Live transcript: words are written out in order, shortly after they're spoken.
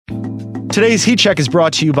Today's Heat Check is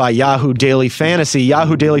brought to you by Yahoo Daily Fantasy.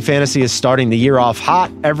 Yahoo Daily Fantasy is starting the year off hot.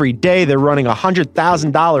 Every day they're running a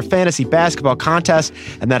 $100,000 fantasy basketball contest,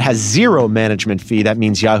 and that has zero management fee. That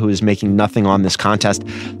means Yahoo is making nothing on this contest.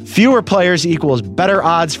 Fewer players equals better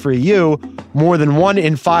odds for you. More than 1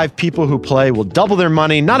 in 5 people who play will double their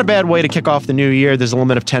money. Not a bad way to kick off the new year. There's a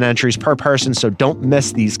limit of 10 entries per person, so don't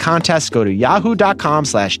miss these contests. Go to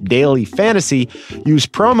yahoo.com/dailyfantasy. Use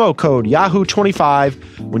promo code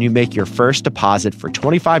Yahoo25 when you make your first deposit for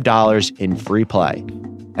 $25 in free play.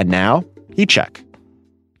 And now, Heat Check.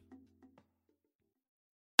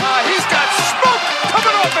 He's got smoke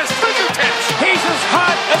coming off his fingertips. He's as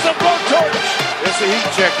hot as a blowtorch. It's a Heat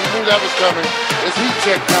Check. You knew that was coming. It's Heat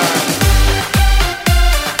Check time.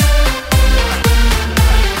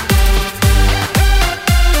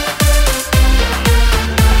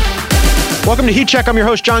 Welcome to Heat Check. I'm your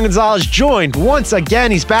host, John Gonzalez, joined once again.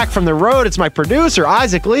 He's back from the road. It's my producer,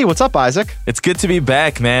 Isaac Lee. What's up, Isaac? It's good to be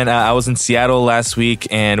back, man. I was in Seattle last week,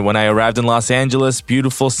 and when I arrived in Los Angeles,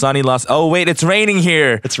 beautiful, sunny Oh, wait, it's raining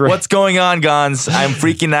here. What's going on, Gonz? I'm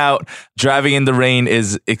freaking out. Driving in the rain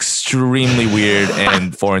is extremely weird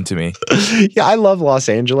and foreign to me. Yeah, I love Los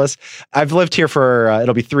Angeles. I've lived here for,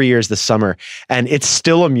 it'll be 3 years this summer, and it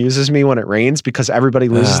still amuses me when it rains because everybody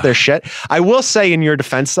loses their shit. I will say in your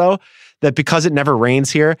defense, though, that because it never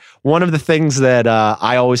rains here, one of the things that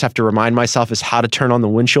I always have to remind myself is how to turn on the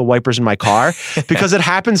windshield wipers in my car because it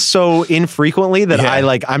happens so infrequently that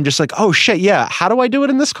I'm just like, oh shit, yeah, how do I do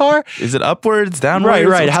it in this car? Is it upwards, downwards?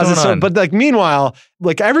 Right. How's it so? But like, meanwhile,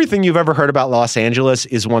 like everything you've ever heard about Los Angeles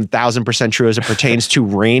is 1000% true as it pertains to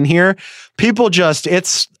rain here. People just,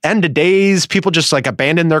 it's end of days. People just like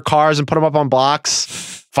abandon their cars and put them up on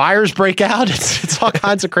blocks. Fires break out. It's all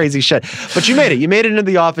kinds of crazy shit. But you made it. You made it into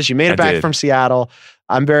the office. You made it back from Seattle.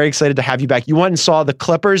 I'm very excited to have you back. You went and saw the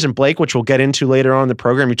Clippers and Blake, which we'll get into later on in the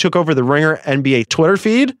program. You took over the Ringer NBA Twitter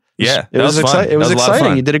feed. Yeah, it was exciting. It was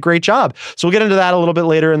exciting. You did a great job. So we'll get into that a little bit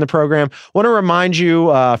later in the program. Want to remind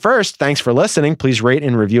you first, thanks for listening. Please rate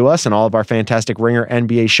and review us and all of our fantastic Ringer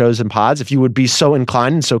NBA shows and pods if you would be so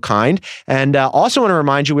inclined and so kind. And also want to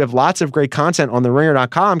remind you we have lots of great content on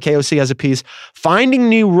theringer.com. KOC has a piece, Finding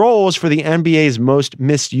New Roles for the NBA's Most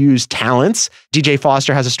Misused Talents. DJ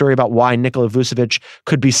Foster has a story about why Nikola Vucevic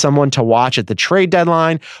could be someone to watch at the trade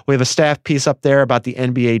deadline. We have a staff piece up there about the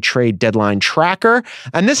NBA trade deadline tracker.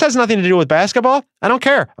 And this has nothing to do with basketball. I don't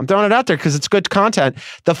care. I'm throwing it out there because it's good content.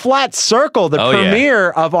 The Flat Circle, the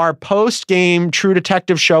premiere of our post-game True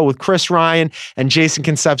Detective show with Chris Ryan and Jason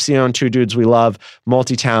Concepcion, two dudes we love,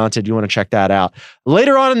 multi-talented. You want to check that out.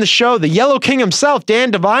 Later on in the show, the Yellow King himself,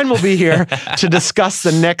 Dan Devine, will be here to discuss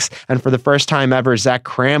the Knicks. And for the first time ever, Zach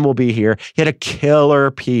Kram will be here. He had a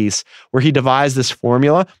killer piece where he devised this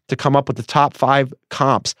formula to come up with the top 5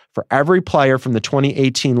 comps for every player from the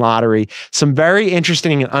 2018 lottery. Some very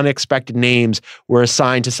interesting and unexpected names were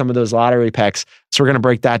assigned to some of those lottery picks. So we're going to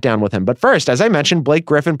break that down with him. But first, as I mentioned, Blake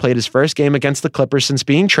Griffin played his first game against the Clippers since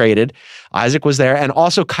being traded. Isaac was there. And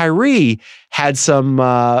also Kyrie had some,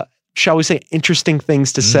 shall we say, interesting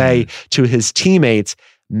things to say to his teammates.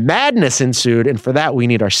 Madness ensued. And for that, we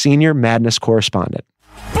need our senior Madness correspondent.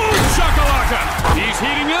 Boom shakalaka! He's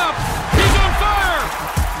heating up! He's on fire!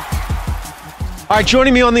 All right,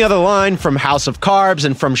 joining me on the other line from House of Carbs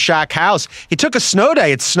and from Shack House, he took a snow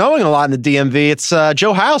day. It's snowing a lot in the DMV. It's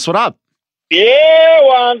Joe House. What up? Yeah,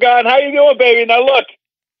 Wangan. How you doing, baby? Now, look,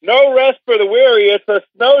 no rest for the weary. It's a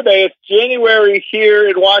snow day. It's January here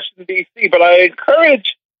in Washington, D.C., but I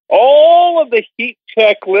encourage all of the Heat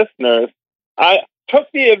Check listeners. I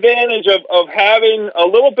took the advantage of having a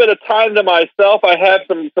little bit of time to myself. I have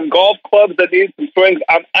some golf clubs that need some swings.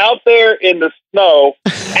 I'm out there in the snow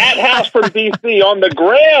at House from D.C. on the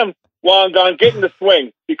gram, Wangan, getting the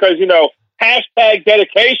swing because, you know, hashtag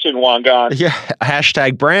dedication, Wangan. Yeah,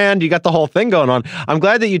 hashtag brand. You got the whole thing going on. I'm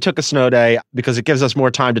glad that you took a snow day because it gives us more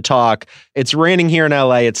time to talk. It's raining here in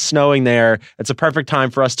LA. It's snowing there. It's a perfect time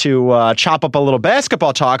for us to chop up a little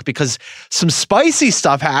basketball talk because some spicy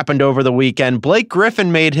stuff happened over the weekend. Blake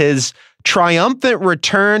Griffin made his triumphant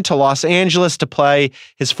return to Los Angeles to play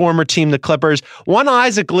his former team, the Clippers. One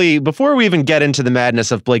Isaac Lee, before we even get into the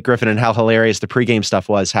madness of Blake Griffin and how hilarious the pregame stuff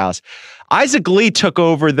was, House, Isaac Lee took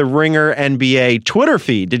over the Ringer NBA Twitter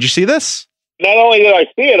feed. Did you see this? Not only did I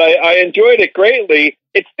see it, I enjoyed it greatly.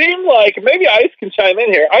 It seemed like, maybe Ice can chime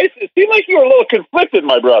in here. Ice, it seemed like you were a little conflicted,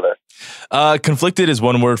 my brother. Conflicted is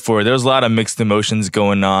one word for it. There was a lot of mixed emotions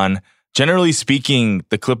going on. Generally speaking,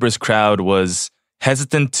 the Clippers crowd was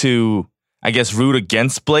hesitant to, I guess, root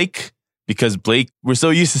against Blake because Blake, we're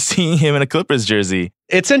so used to seeing him in a Clippers jersey.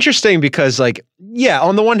 It's interesting because, like, yeah,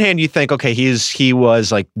 on the one hand, you think, okay, he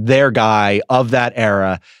was like their guy of that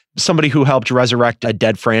era, somebody who helped resurrect a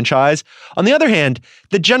dead franchise. On the other hand,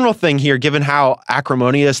 the general thing here, given how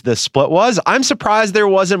acrimonious the split was, I'm surprised there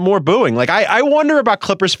wasn't more booing. Like, I wonder about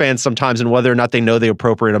Clippers fans sometimes and whether or not they know the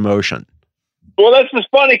appropriate emotion. Well, that's just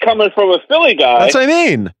funny coming from a Philly guy. That's what I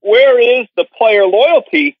mean. Where is the player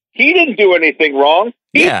loyalty? He didn't do anything wrong.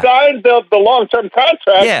 He signed the long-term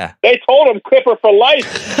contract. Yeah. They told him Clipper for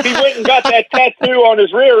life. He went and got that tattoo on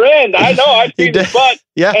his rear end. I know. I've seen his butt.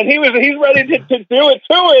 Yeah. And he's ready to do it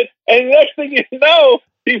to it. And the next thing you know,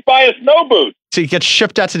 he's buying snow boots. So he gets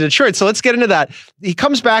shipped out to Detroit. So let's get into that. He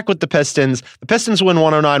comes back with the Pistons. The Pistons win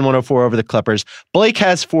 109-104 over the Clippers. Blake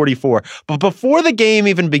has 44. But before the game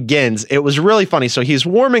even begins, it was really funny. So he's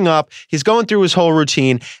warming up. He's going through his whole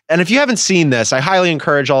routine. And if you haven't seen this, I highly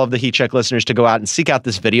encourage all of the Heat Check listeners to go out and seek out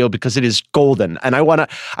this video because it is golden. And I want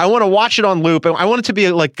to watch it on loop. I want it to be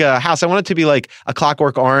like a house. I want it to be like a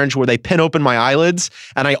Clockwork Orange where they pin open my eyelids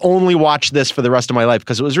and I only watch this for the rest of my life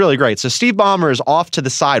because it was really great. So Steve Ballmer is off to the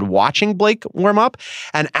side watching Blake warm up.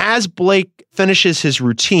 And as Blake finishes his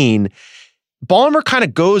routine, Ballmer kind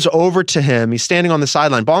of goes over to him. He's standing on the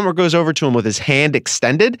sideline. Ballmer goes over to him with his hand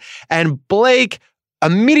extended, and Blake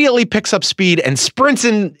immediately picks up speed and sprints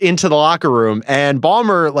into the locker room. And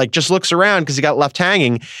Ballmer just looks around because he got left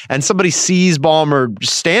hanging, and somebody sees Ballmer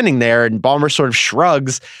standing there, and Ballmer sort of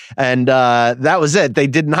shrugs, and that was it. They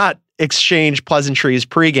did not exchange pleasantries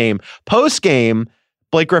pregame. Postgame,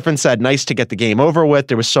 Blake Griffin said, nice to get the game over with.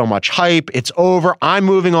 There was so much hype. It's over. I'm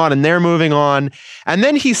moving on and they're moving on. And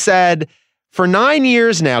then he said, for 9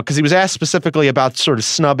 years now, because he was asked specifically about sort of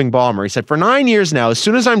snubbing Ballmer, he said, for 9 years now, as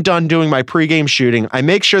soon as I'm done doing my pregame shooting, I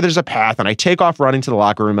make sure there's a path and I take off running to the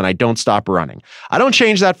locker room and I don't stop running. I don't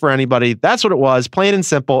change that for anybody. That's what it was. Plain and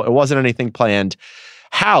simple. It wasn't anything planned.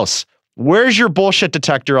 House, where's your bullshit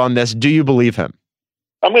detector on this? Do you believe him?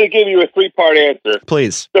 I'm going to give you a 3-part answer.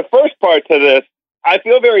 Please. The first part to this, I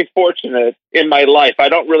feel very fortunate in my life. I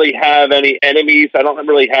don't really have any enemies. I don't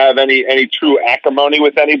really have any true acrimony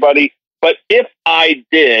with anybody. But if I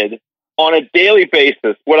did, on a daily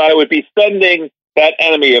basis, what I would be sending that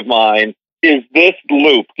enemy of mine is this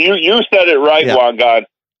loop. You said it right, Juan God.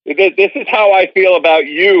 This is how I feel about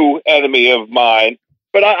you, enemy of mine.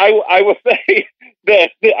 But I will say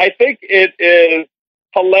that I think it is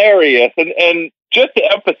hilarious. And just to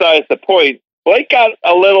emphasize the point, Blake got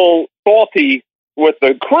a little salty with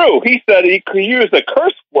the crew. He said he used a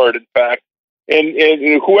curse word, in fact, and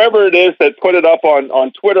whoever it is that put it up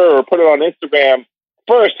on Twitter or put it on Instagram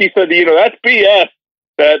first, he said, that's BS,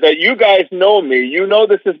 that you guys know me. You know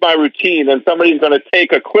this is my routine, and somebody's going to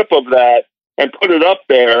take a clip of that and put it up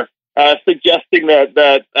there, suggesting that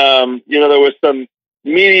there was some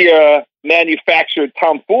media manufactured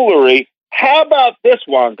tomfoolery. How about this,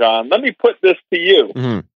 Wangan? Let me put this to you.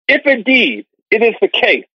 Mm-hmm. If indeed it is the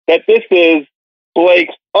case that this is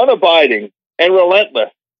Blake's unabiding and relentless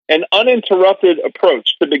and uninterrupted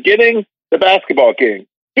approach to beginning the basketball game,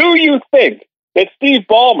 do you think that Steve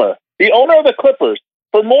Ballmer, the owner of the Clippers,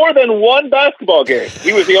 for more than one basketball game,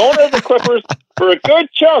 he was the owner of the Clippers for a good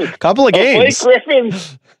chunk, couple of games, Blake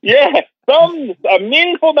Griffin's, a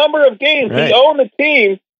meaningful number of games, right. He owned the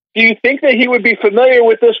team. Do you think that he would be familiar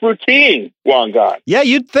with this routine, Wangan? Yeah,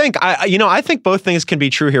 you'd think. I think both things can be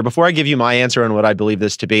true here. Before I give you my answer on what I believe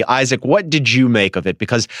this to be, Isaac, what did you make of it?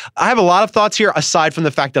 Because I have a lot of thoughts here, aside from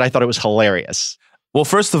the fact that I thought it was hilarious. Well,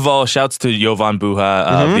 first of all, shouts to Jovan Buha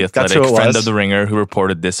of The Athletic, friend of the Ringer, who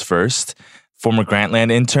reported this first. Former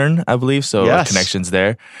Grantland intern, I believe, so connections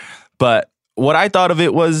there. But what I thought of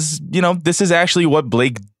it was, this is actually what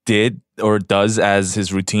Blake did or does as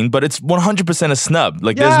his routine, but it's 100% a snub.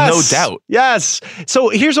 There's no doubt. Yes. So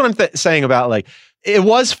here's what I'm saying about it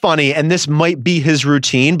was funny, and this might be his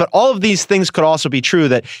routine, but all of these things could also be true,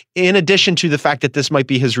 that in addition to the fact that this might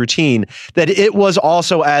be his routine, that it was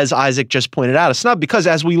also, as Isaac just pointed out, a snub, because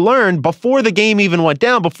as we learned before the game even went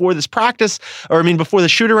down, before this practice, before the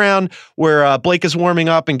shoot around where Blake is warming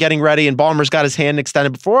up and getting ready and Ballmer's got his hand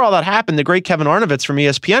extended, before all that happened, the great Kevin Arnovitz from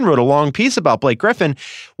ESPN wrote a long piece about Blake Griffin,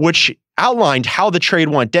 which outlined how the trade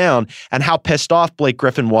went down and how pissed off Blake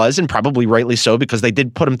Griffin was, and probably rightly so, because they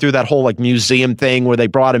did put him through that whole museum thing where they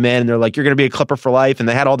brought him in and they're like, you're going to be a Clipper for life, and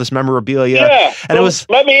they had all this memorabilia. Yeah, and it was.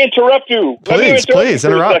 Let me interrupt you. Please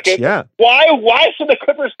interrupt. Yeah. Why should the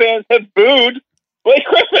Clippers fans have booed Blake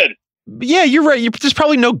Griffin? Yeah, you're right. There's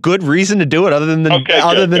probably no good reason to do it other than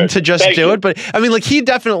to just Thank do you. It. But I mean, like he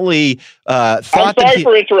definitely thought. I'm sorry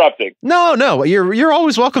for interrupting. No, you're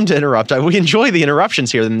always welcome to interrupt. We enjoy the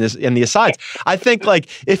interruptions here in the asides. I think like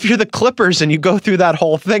if you're the Clippers and you go through that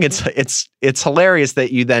whole thing, it's hilarious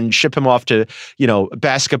that you then ship him off to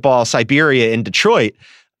basketball Siberia in Detroit.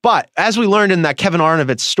 But as we learned in that Kevin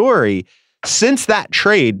Arnovitz story, since that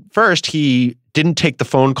trade, first he didn't take the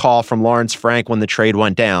phone call from Lawrence Frank when the trade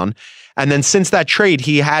went down. And then since that trade,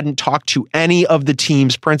 he hadn't talked to any of the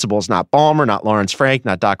team's principals, not Ballmer, not Lawrence Frank,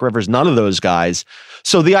 not Doc Rivers, none of those guys.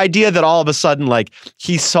 So the idea that all of a sudden, like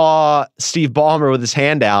he saw Steve Ballmer with his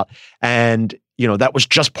hand out and, that was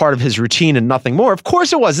just part of his routine and nothing more. Of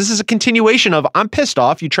course it was. This is a continuation of, I'm pissed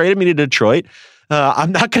off. You traded me to Detroit.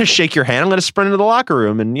 I'm not going to shake your hand. I'm going to sprint into the locker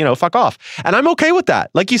room and, fuck off. And I'm okay with that.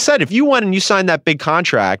 Like you said, if you went and you signed that big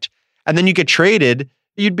contract and then you get traded,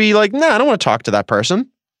 you'd be like, nah, I don't want to talk to that person.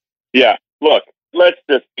 Yeah. Look, let's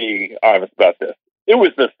just be honest about this. It was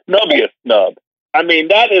the snubbiest snub. I mean,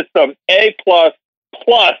 that is some A++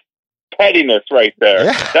 pettiness right there.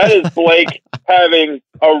 Yeah. That is Blake having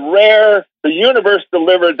the universe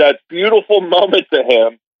delivered that beautiful moment to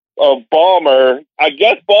him of Ballmer. I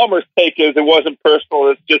guess Ballmer's take is it wasn't personal,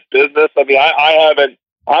 it's just business. I mean,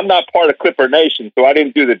 I'm not part of Clipper Nation, so I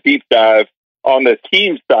didn't do the deep dive on the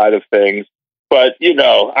team side of things. But,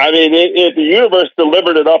 the universe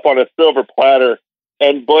delivered it up on a silver platter,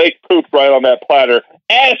 and Blake pooped right on that platter,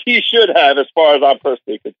 as he should have, as far as I'm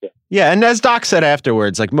personally concerned. Yeah, and as Doc said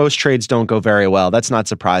afterwards, like most trades don't go very well. That's not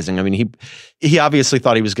surprising. I mean, he obviously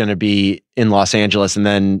thought he was going to be in Los Angeles, and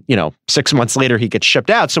then, 6 months later he gets shipped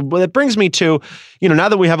out. So that brings me to, now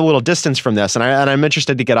that we have a little distance from this, and I'm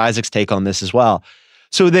interested to get Isaac's take on this as well.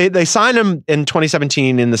 So they sign him in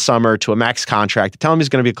 2017 in the summer to a max contract. They tell him he's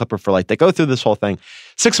going to be a Clipper for life. They go through this whole thing.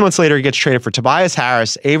 6 months later, he gets traded for Tobias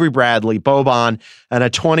Harris, Avery Bradley, Boban, and a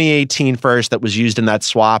 2018 first that was used in that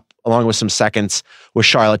swap, along with some seconds with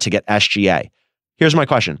Charlotte to get SGA. Here's my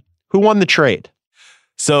question. Who won the trade?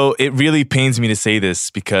 So it really pains me to say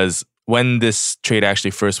this because when this trade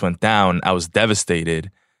actually first went down, I was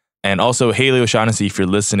devastated. And also, Haley O'Shaughnessy, if you're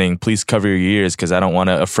listening, please cover your ears because I don't want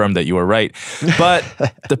to affirm that you were right. But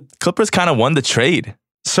the Clippers kind of won the trade.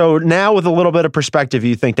 So now with a little bit of perspective,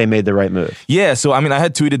 you think they made the right move? Yeah. So, I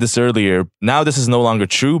had tweeted this earlier. Now this is no longer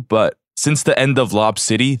true, but since the end of Lob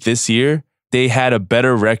City this year, they had a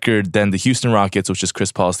better record than the Houston Rockets, which is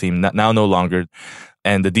Chris Paul's team, now no longer,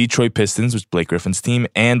 and the Detroit Pistons, which is Blake Griffin's team,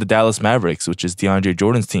 and the Dallas Mavericks, which is DeAndre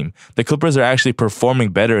Jordan's team. The Clippers are actually performing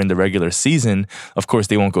better in the regular season. Of course,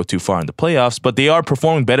 they won't go too far in the playoffs, but they are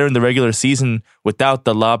performing better in the regular season without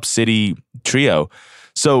the Lob City trio.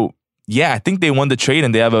 So, yeah, I think they won the trade,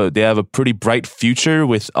 and they have a pretty bright future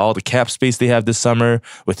with all the cap space they have this summer,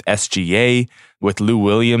 with SGA, with Lou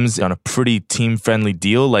Williams on a pretty team-friendly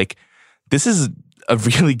deal. Like, this is a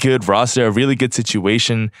really good roster, a really good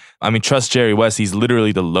situation. Trust Jerry West. He's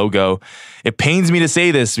literally the logo. It pains me to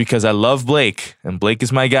say this because I love Blake, and Blake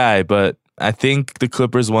is my guy, but I think the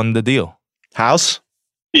Clippers won the deal. House?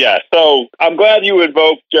 Yeah, so I'm glad you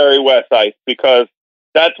invoked Jerry West, Ice, because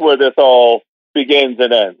that's where this all begins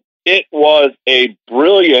and ends. It was a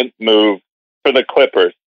brilliant move for the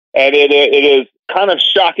Clippers, and it is kind of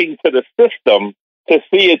shocking to the system to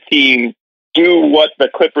see a team do what the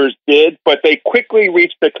Clippers did, but they quickly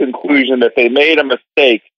reached the conclusion that they made a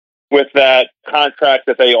mistake with that contract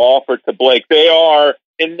that they offered to Blake. They are,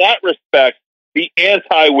 in that respect, the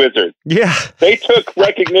anti-Wizards. Yeah. They took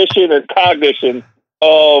recognition and cognition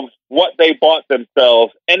of what they bought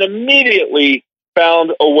themselves and immediately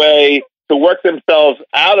found a way to work themselves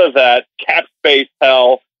out of that cap space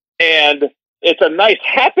hell. And it's a nice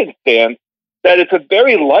happenstance that it's a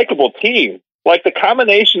very likable team. Like the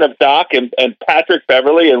combination of Doc and Patrick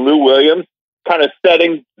Beverley and Lou Williams kind of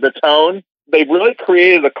setting the tone, they've really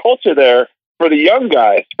created a culture there for the young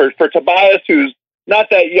guys. For Tobias, who's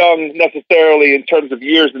not that young necessarily in terms of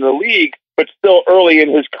years in the league, but still early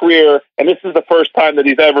in his career. And this is the first time that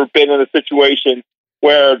he's ever been in a situation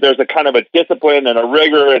where there's a kind of a discipline and a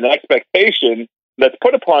rigor and expectation that's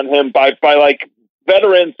put upon him by like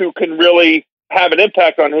veterans who can really have an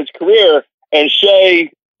impact on his career. And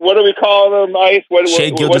Shea, what do we call him, Ice? Shea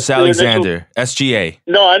Gilgeous-Alexander, SGA.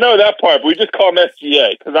 No, I know that part, but we just call him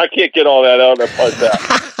SGA because I can't get all that other part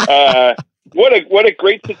out. What a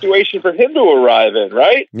great situation for him to arrive in,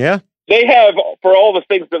 right? Yeah. They have, for all the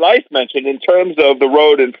things that Ice mentioned in terms of the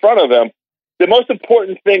road in front of them, the most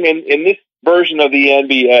important thing in this version of the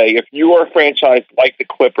NBA, if you are a franchise like the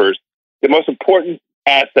Clippers, the most important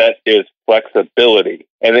asset is flexibility,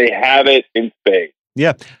 and they have it in spades.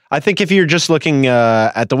 Yeah, I think if you're just looking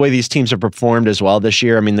at the way these teams have performed as well this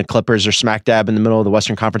year, I mean, the Clippers are smack dab in the middle of the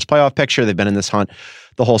Western Conference playoff picture. They've been in this hunt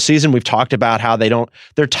the whole season. We've talked about how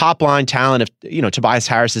their top line talent, if Tobias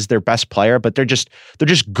Harris is their best player, but they're just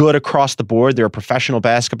good across the board. They're a professional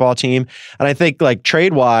basketball team. And I think like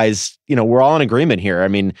trade wise, we're all in agreement here. I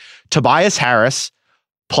mean, Tobias Harris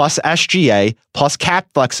plus SGA plus cap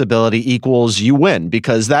flexibility equals you win,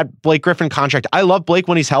 because that Blake Griffin contract, I love Blake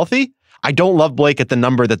when he's healthy. I don't love Blake at the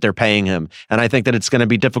number that they're paying him. And I think that it's going to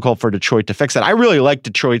be difficult for Detroit to fix it. I really like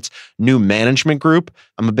Detroit's new management group.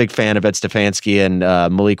 I'm a big fan of Ed Stefanski and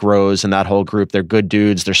Malik Rose and that whole group. They're good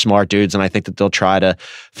dudes. They're smart dudes. And I think that they'll try to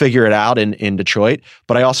figure it out in Detroit.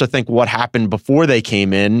 But I also think what happened before they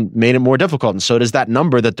came in made it more difficult. And so does that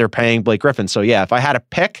number that they're paying Blake Griffin. So yeah, if I had a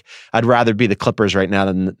pick, I'd rather be the Clippers right now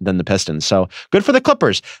than the Pistons. So good for the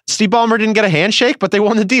Clippers. Steve Ballmer didn't get a handshake, but they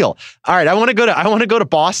won the deal. All right, I want to go to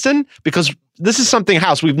Boston, because this is something,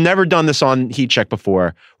 House, we've never done this on Heat Check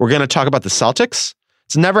before. We're going to talk about the Celtics.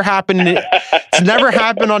 It's never happened. It's never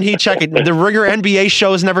happened on Heat Check. The Ringer NBA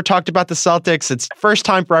show has never talked about the Celtics. It's first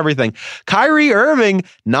time for everything. Kyrie Irving,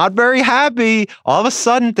 not very happy. All of a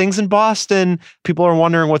sudden, things in Boston, people are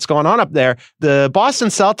wondering what's going on up there. The Boston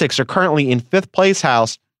Celtics are currently in fifth place,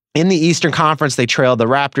 House. In the Eastern Conference, they trail the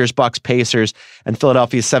Raptors, Bucks, Pacers, and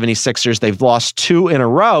Philadelphia 76ers. They've lost 2 in a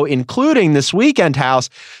row, including this weekend, House.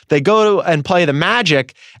 They go and play the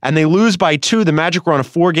Magic, and they lose by 2. The Magic were on a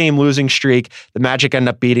 4-game losing streak. The Magic end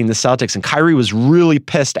up beating the Celtics, and Kyrie was really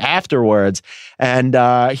pissed afterwards. And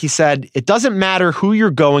he said, it doesn't matter who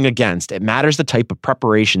you're going against. It matters the type of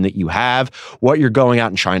preparation that you have, what you're going out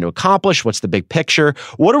and trying to accomplish, what's the big picture,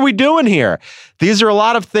 what are we doing here? These are a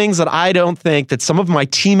lot of things that I don't think that some of my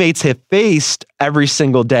teammates have faced every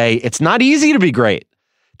single day. It's not easy to be great.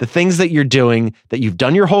 The things that you're doing, that you've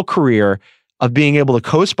done your whole career, of being able to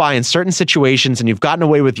coast by in certain situations, and you've gotten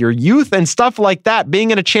away with your youth and stuff like that.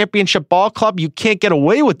 Being in a championship ball club, you can't get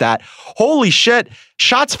away with that. Holy shit.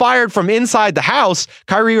 Shots fired from inside the house.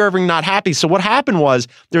 Kyrie Irving not happy. So what happened was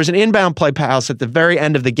there was an inbound play pass at the very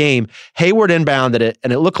end of the game. Hayward inbounded it,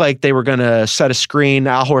 and it looked like they were going to set a screen.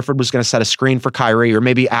 Al Horford was going to set a screen for Kyrie, or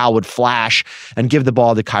maybe Al would flash and give the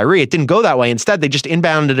ball to Kyrie. It didn't go that way. Instead, they just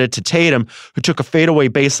inbounded it to Tatum, who took a fadeaway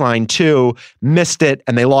baseline 2, missed it,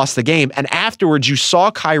 and they lost the game. And afterwards, you saw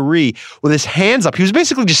Kyrie with his hands up. He was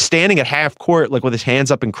basically just standing at half court, like with his hands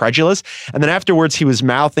up, incredulous. And then afterwards, he was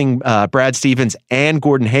mouthing Brad Stevens and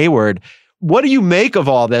Gordon Hayward. What do you make of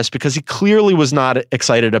all this? Because he clearly was not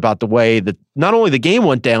excited about the way that not only the game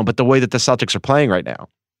went down, but the way that the Celtics are playing right now.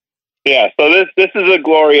 Yeah, so this is a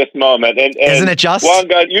glorious moment, and isn't it just? Well,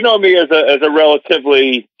 God, you know me as a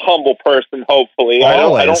relatively humble person. Hopefully, I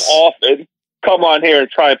don't often come on here and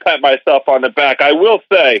try and pat myself on the back. I will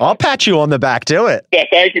say, I'll pat you on the back. Do it. Yeah,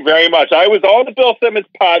 thank you very much. I was on the Bill Simmons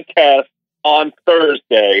podcast on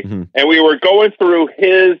Thursday, and we were going through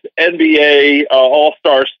his NBA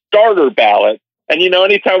All-Star starter ballot. And,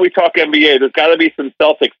 anytime we talk NBA, there's got to be some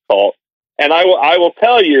Celtics talk. And I will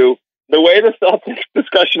tell you, the way the Celtics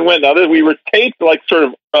discussion went, now that we were taped like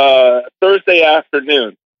sort of Thursday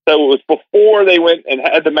afternoon. So it was before they went and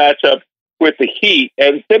had the matchup with the Heat.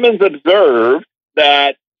 And Simmons observed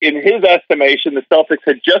that, in his estimation, the Celtics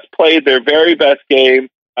had just played their very best game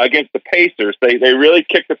against the Pacers. They really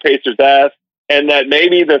kicked the Pacers' ass, and that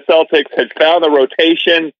maybe the Celtics had found the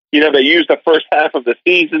rotation. They used the first half of the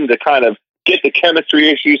season to kind of get the chemistry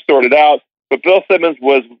issues sorted out. But Bill Simmons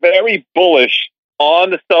was very bullish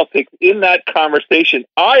on the Celtics in that conversation.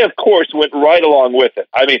 I, of course, went right along with it.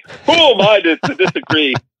 I mean, who am I to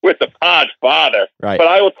disagree with the Podfather? Right. But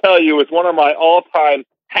I will tell you, it's one of my all-time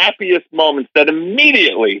happiest moments that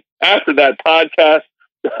immediately after that podcast,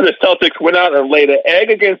 the Celtics went out and laid an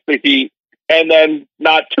egg against the Heat, and then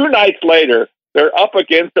not 2 nights later, they're up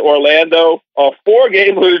against Orlando, a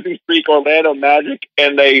 4-game losing streak, Orlando Magic,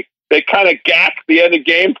 and they kind of gack the end of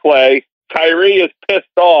gameplay. Kyrie is pissed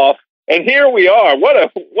off, and here we are. What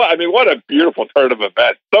a beautiful turn of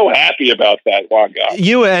events. So happy about that, Wanga.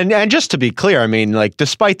 You and just to be clear, I mean, like,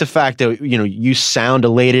 despite the fact that you sound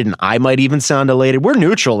elated and I might even sound elated, we're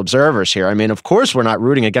neutral observers here. I mean, of course, we're not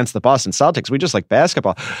rooting against the Boston Celtics. We just like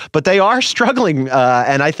basketball, but they are struggling,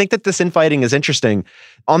 and I think that this infighting is interesting.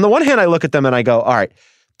 On the one hand, I look at them and I go, all right,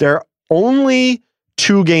 they're only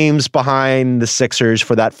 2 games behind the Sixers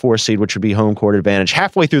for that 4 seed, which would be home court advantage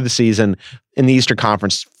halfway through the season in the Eastern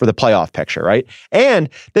Conference for the playoff picture, right? And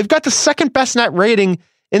they've got the second best net rating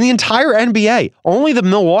in the entire NBA. Only the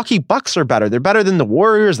Milwaukee Bucks are better. They're better than the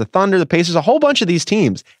Warriors, the Thunder, the Pacers, a whole bunch of these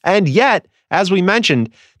teams. And yet, as we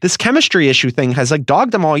mentioned, this chemistry issue thing has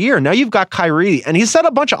dogged them all year. Now you've got Kyrie, and he said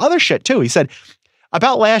a bunch of other shit too. He said,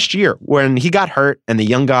 about last year when he got hurt and the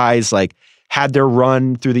young guys like had their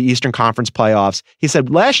run through the Eastern Conference playoffs. He said,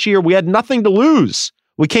 last year we had nothing to lose.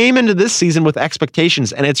 We came into this season with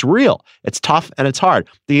expectations, and it's real. It's tough and it's hard.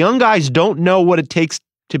 The young guys don't know what it takes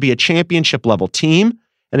to be a championship level team.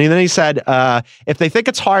 And then he said, if they think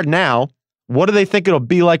it's hard now, what do they think it'll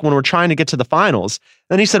be like when we're trying to get to the finals?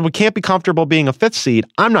 Then he said, we can't be comfortable being a 5th seed.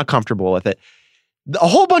 I'm not comfortable with it. A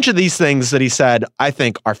whole bunch of these things that he said, I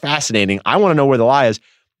think, are fascinating. I want to know where the lie is.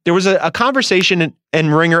 There was a conversation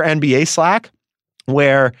in Ringer NBA Slack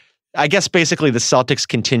where I guess basically the Celtics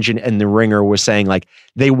contingent and the Ringer was saying like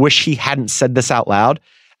they wish he hadn't said this out loud.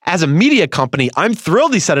 As a media company, I'm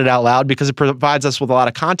thrilled he said it out loud because it provides us with a lot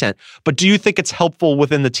of content. But do you think it's helpful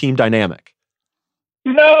within the team dynamic?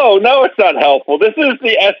 No, it's not helpful. This is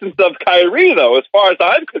the essence of Kyrie, though. As far as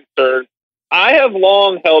I'm concerned, I have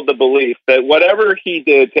long held the belief that whatever he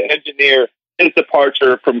did to engineer his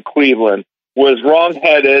departure from Cleveland was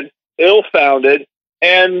wrong-headed, ill-founded,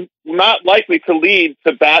 and not likely to lead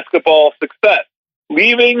to basketball success.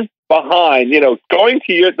 Leaving behind, going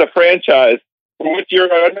to the franchise for which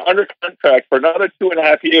you're under contract for another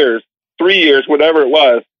 2.5 years, 3 years, whatever it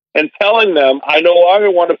was, and telling them, I no longer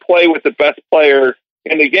want to play with the best player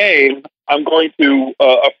in the game. I'm going to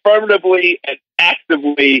affirmatively and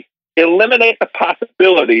actively eliminate the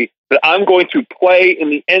possibility that I'm going to play in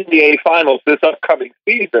the NBA Finals this upcoming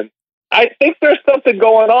season. I think there's something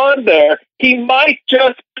going on there. He might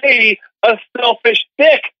just be a selfish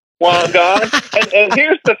dick, Wangan. and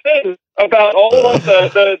here's the thing about all of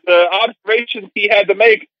the observations he had to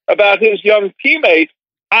make about his young teammates.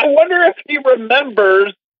 I wonder if he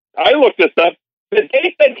remembers, I looked this up, the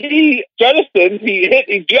date that he jettisoned, he hit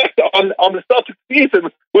eject on the Celtics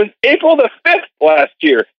season was April the 5th last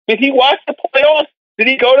year. Did he watch the playoffs? Did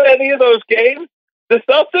he go to any of those games? The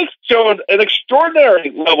Celtics showed an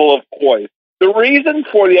extraordinary level of poise. The reason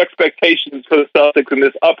for the expectations for the Celtics in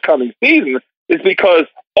this upcoming season is because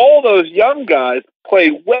all those young guys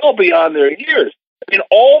play well beyond their years. I mean,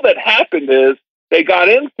 all that happened is they got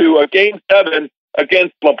into a Game 7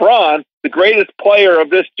 against LeBron, the greatest player of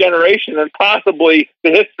this generation and possibly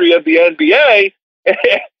the history of the NBA,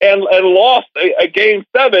 and lost a Game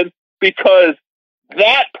 7 because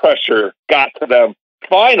that pressure got to them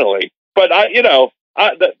finally. But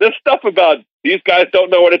this stuff about these guys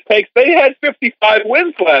don't know what it takes. They had 55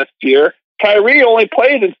 wins last year. Kyrie only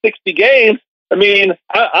played in 60 games. I mean,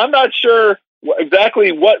 I'm not sure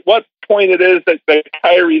exactly what point it is that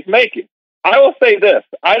Kyrie's making. I will say this.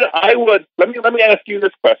 I would let me ask you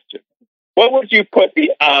this question. What would you put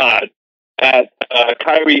the odds at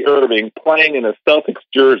Kyrie Irving playing in a Celtics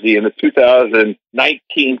jersey in the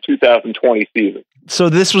 2019-2020 season? So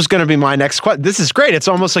this was going to be my next question. This is great. It's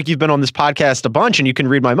almost like you've been on this podcast a bunch and you can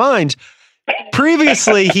read my mind.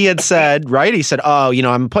 Previously, he had said, right? He said,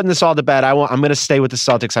 I'm putting this all to bed. I'm going to stay with the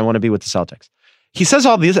Celtics. I want to be with the Celtics. He says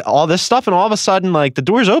all this stuff, and all of a sudden, like the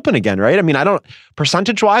door's open again, right? I mean,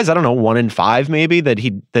 percentage-wise, I don't know, 1 in 5 maybe that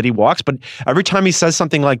he walks, but every time he says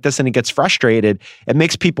something like this and he gets frustrated, it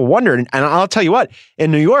makes people wonder. And I'll tell you what,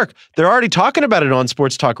 in New York, they're already talking about it on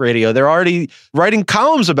sports talk radio. They're already writing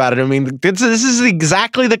columns about it. I mean, this is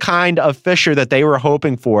exactly the kind of fissure that they were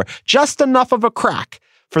hoping for, just enough of a crack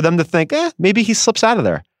for them to think, maybe he slips out of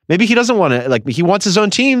there. Maybe he doesn't want to, like, he wants his own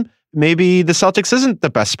team. Maybe the Celtics isn't the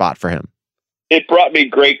best spot for him. It brought me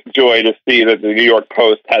great joy to see that the New York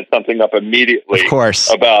Post had something up immediately. Of course.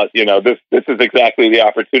 About, this is exactly the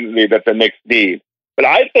opportunity that the Knicks need. But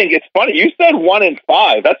I think it's funny. You said 1 in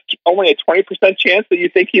 5. That's only a 20% chance that you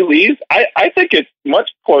think he leaves. I think it's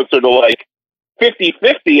much closer to like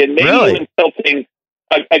 50-50 and maybe even tilting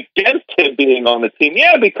against him being on the team.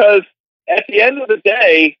 Yeah, because at the end of the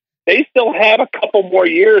day, they still have a couple more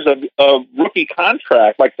years of rookie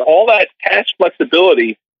contract. Like all that cash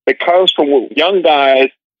flexibility that comes from young guys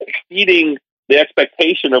exceeding the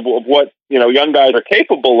expectation of what young guys are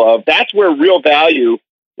capable of. That's where real value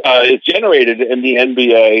is generated in the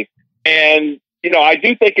NBA. And I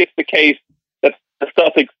do think it's the case that the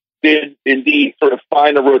Celtics did indeed sort of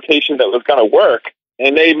find a rotation that was going to work,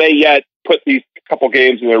 and they may yet put these couple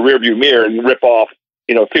games in their rearview mirror and rip off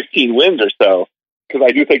 15 wins or so. Because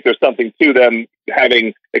I do think there's something to them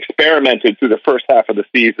having experimented through the first half of the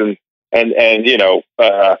season. And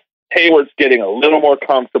Hayward's getting a little more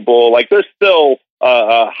comfortable. Like there's still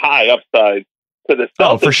a high upside to the Celtics.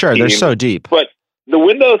 Oh, for sure. Team, they're so deep. But the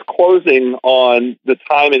window's closing on the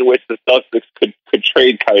time in which the Celtics could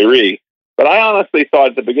trade Kyrie. But I honestly thought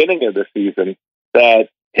at the beginning of the season that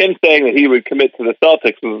him saying that he would commit to the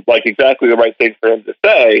Celtics was like exactly the right thing for him to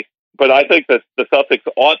say. But I think that the Celtics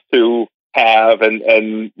ought to have,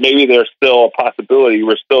 and maybe there's still a possibility.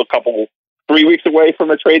 We're still a couple 3 weeks away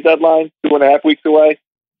from a trade deadline, 2.5 weeks away,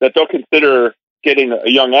 that they'll consider getting a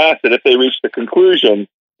young asset if they reach the conclusion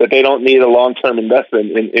that they don't need a long-term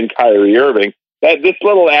investment in Kyrie Irving. That this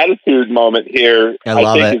little attitude moment here,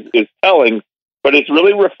 I think, is telling, but it's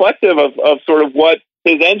really reflective of sort of what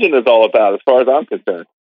his engine is all about, as far as I'm concerned.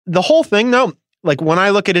 The whole thing, though, like when I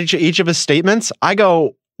look at each of his statements, I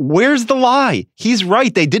go, where's the lie? He's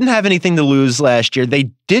right. They didn't have anything to lose last year. They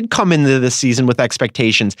did come into this season with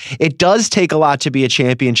expectations. It does take a lot to be a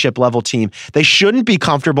championship level team. They shouldn't be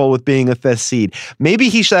comfortable with being a 5th seed. Maybe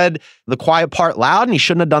he said the quiet part loud and he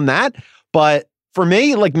shouldn't have done that. But for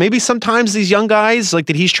me, like maybe sometimes these young guys, like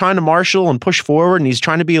that he's trying to marshal and push forward and he's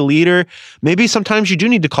trying to be a leader, maybe sometimes you do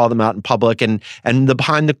need to call them out in public, and the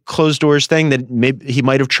behind the closed doors thing that maybe he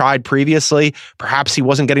might have tried previously. Perhaps he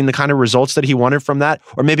wasn't getting the kind of results that he wanted from that,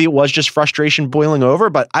 or maybe it was just frustration boiling over.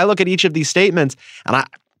 But I look at each of these statements and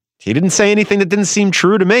he didn't say anything that didn't seem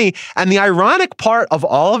true to me. And the ironic part of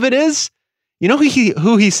all of it is, you know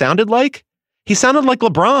who he sounded like? He sounded like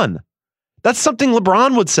LeBron. That's something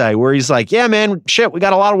LeBron would say, where he's like, yeah, man, shit, we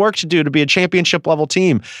got a lot of work to do to be a championship level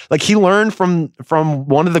team. Like he learned from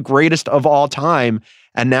one of the greatest of all time.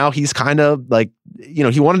 And now he's kind of like, you know,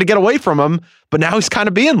 he wanted to get away from him, but now he's kind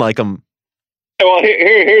of being like him. Well,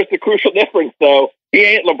 here's the crucial difference, though. He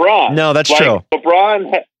ain't LeBron. No, that's true.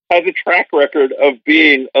 LeBron has a track record of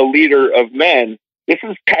being a leader of men. This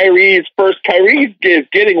is Kyrie's first. Kyrie is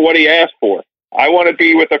getting what he asked for. I want to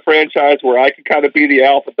be with a franchise where I can kind of be the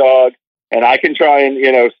alpha dog, and I can try and, you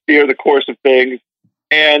know, steer the course of things.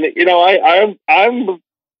 And, you know, I'm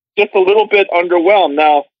just a little bit underwhelmed.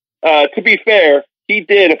 Now, to be fair, he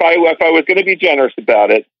did, if I was going to be generous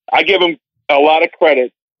about it, I give him a lot of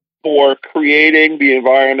credit for creating the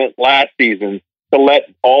environment last season to let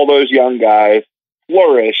all those young guys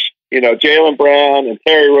flourish. You know, Jaylen Brown and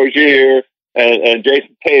Terry Rozier and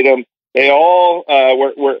Jason Tatum, they all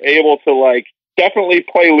were able to, like, definitely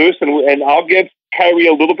play loose. And I'll give Kyrie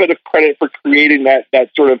a little bit of credit for creating that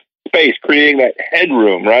sort of space, creating that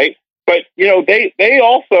headroom, right? But, you know, they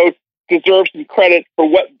also deserve some credit for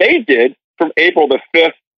what they did from April the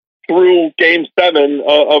 5th through Game 7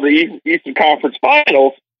 of the Eastern Conference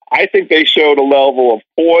Finals. I think they showed a level of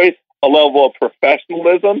poise, a level of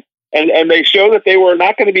professionalism, and they showed that they were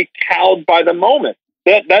not going to be cowed by the moment.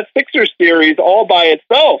 That Sixers series all by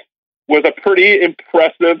itself was a pretty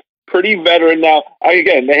impressive, pretty veteran. Now,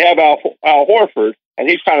 again, they have Al Horford, and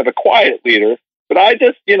he's kind of a quiet leader. But I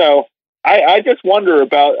just, you know, I just wonder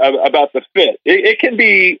about the fit. It can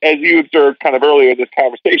be, as you observed kind of earlier in this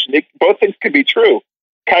conversation, both things could be true.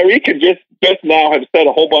 Kyrie could just now have said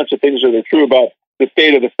a whole bunch of things that are true about the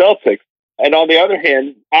state of the Celtics. And on the other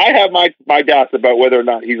hand, I have my doubts about whether or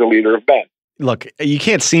not he's a leader of men. Look, you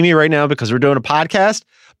can't see me right now because we're doing a podcast,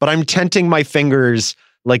 but I'm tenting my fingers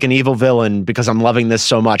like an evil villain because I'm loving this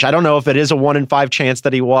so much. I don't know if it is a 1 in 5 chance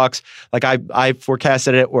that he walks, like I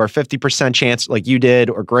forecasted it, or a 50% chance like you did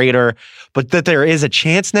or greater, but that there is a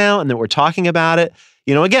chance now and that we're talking about it.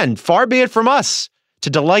 You know, again, far be it from us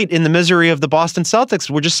to delight in the misery of the Boston Celtics.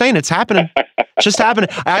 We're just saying it's happening. It's just happening.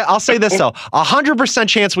 I'll say this, though. 100%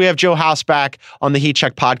 chance we have Joe House back on the Heat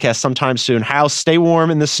Check podcast sometime soon. House, stay warm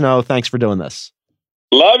in the snow. Thanks for doing this.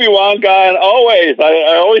 Love you, Juan Guy. Always.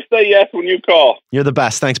 I always say yes when you call. You're the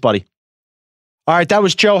best. Thanks, buddy. All right, that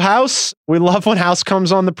was Joe House. We love when House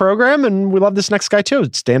comes on the program, and we love this next guy, too.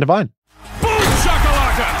 It's Dan Devine. Boom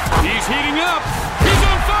shakalaka! He's heating up. He's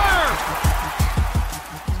on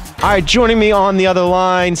fire! All right, joining me on the other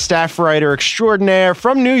line, staff writer extraordinaire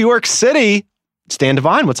from New York City, it's Dan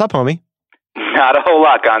Devine. What's up, homie? Not a whole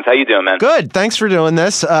lot, Gons. How you doing, man? Good. Thanks for doing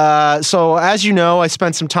this. So as you know, I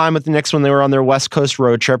spent some time with the Knicks when they were on their West Coast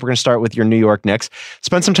road trip. We're going to start with your New York Knicks.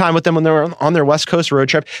 Spent some time with them when they were on their West Coast road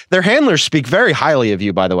trip. Their handlers speak very highly of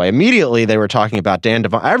you, by the way. Immediately, they were talking about Dan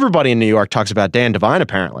Devine. Everybody in New York talks about Dan Devine,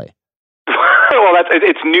 apparently. Well,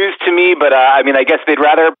 it's news to me, but I mean, I guess they'd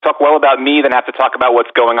rather talk well about me than have to talk about what's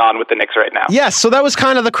going on with the Knicks right now. Yes, so that was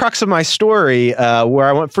kind of the crux of my story, where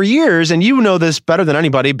I went for years, and you know this better than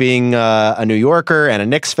anybody, being a New Yorker and a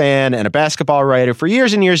Knicks fan and a basketball writer for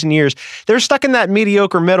years and years and years. They're stuck in that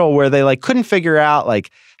mediocre middle where they like couldn't figure out like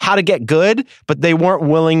how to get good, but they weren't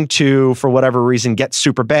willing to, for whatever reason, get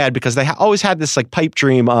super bad because they always had this like pipe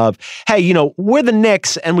dream of, hey, you know, we're the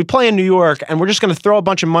Knicks and we play in New York and we're just going to throw a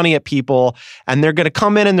bunch of money at people and they're going to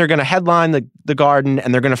come in and they're going to headline the Garden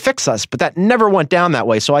and they're going to fix us. But that never went down that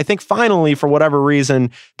way. So I think finally, for whatever reason,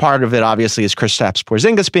 part of it obviously is Kristaps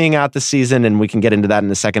Porzingis being out this season, and we can get into that in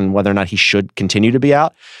a second, whether or not he should continue to be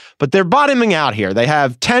out. But they're bottoming out here. They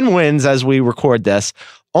have 10 wins as we record this.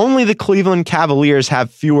 Only the Cleveland Cavaliers have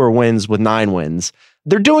fewer wins with 9 wins.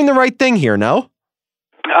 They're doing the right thing here, no?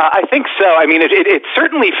 I think so. I mean, it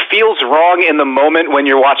certainly feels wrong in the moment when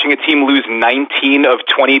you're watching a team lose 19 of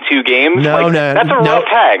 22 games. That's a rough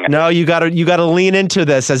hang. No, you gotta lean into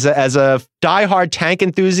this as a diehard tank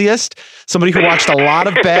enthusiast, somebody who watched a lot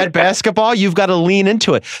of bad basketball. You've got to lean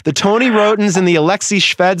into it. The Tony Rotens and the Alexei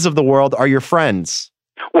Shveds of the world are your friends.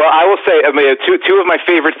 Well, I will say, two of my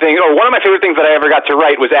favorite things, or one of my favorite things that I ever got to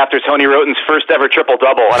write was after Tony Roten's first ever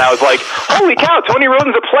triple-double, and I was like, holy cow, Tony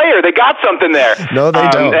Roten's a player. They got something there. No, they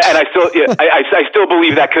don't. And I still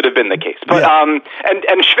believe that could have been the case. But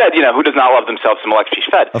and Shved, who does not love themselves some Alexei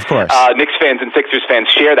Shved? Of course. Knicks fans and Sixers fans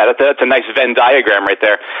share that. That's a nice Venn diagram right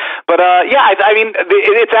there. But I mean,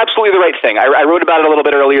 it's absolutely the right thing. I wrote about it a little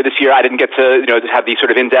bit earlier this year. I didn't get to have the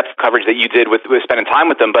sort of in-depth coverage that you did with spending time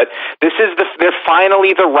with them, but they're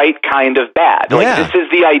finally the right kind of bad. This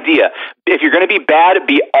is the idea. If you're going to be bad,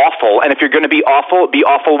 be awful. And if you're going to be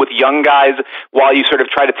awful with young guys while you sort of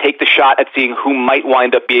try to take the shot at seeing who might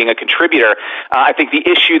wind up being a contributor. I think the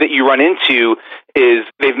issue that you run into is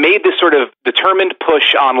they've made this sort of determined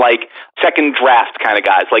push on second draft kind of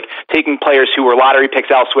guys, taking players who were lottery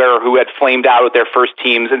picks elsewhere or who had flamed out with their first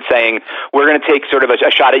teams and saying, we're going to take sort of a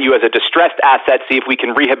shot at you as a distressed asset, see if we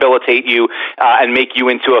can rehabilitate you and make you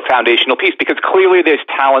into a foundational piece, because clearly there's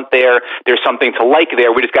talent there. There's something to like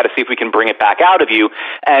there. We just got to see if we can bring it back out of you.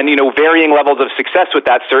 And, varying levels of success with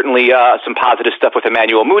that. Certainly some positive stuff with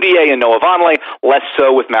Emmanuel Mudiay and Noah Vonleh, less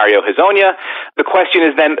so with Mario Hezonja. The question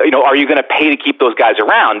is then, are you going to pay to keep those guys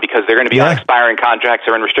around because they're going to be on expiring contracts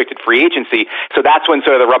or in restricted free agency? So that's when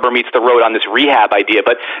sort of the rubber meets the road on this rehab idea.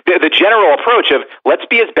 But the general approach of let's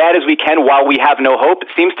be as bad as we can while we have no hope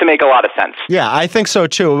seems to make a lot of sense. Yeah, I think so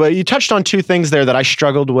too. But you touched on two things there that I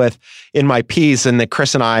struggled with in my piece, and that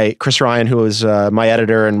Chris Ryan, who is my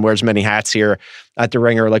editor and wears many hats here at The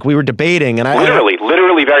Ringer, we were debating, and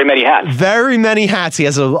literally very many hats. Very many hats. He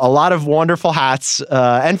has a lot of wonderful hats,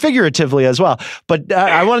 and figuratively as well. But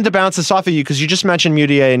I wanted to bounce this off of you because you just mentioned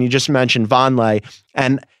Mudiay and you just mentioned Vonleh,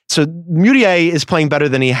 and so Mudiay is playing better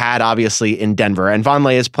than he had, obviously, in Denver, and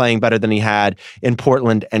Vonleh is playing better than he had in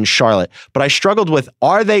Portland and Charlotte. But I struggled with,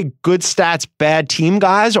 are they good stats, bad team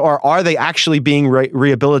guys, or are they actually being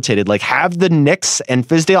rehabilitated? Have the Knicks and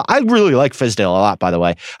Fizdale? I really like Fizdale a lot, by the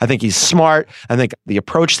way. I think he's smart. I think the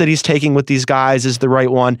approach that he's taking with these guys is the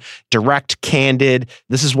right one. Direct, candid.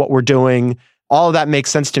 This is what we're doing. All of that makes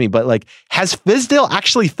sense to me, but has Fizdale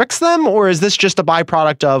actually fixed them, or is this just a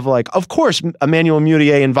byproduct of course, Emmanuel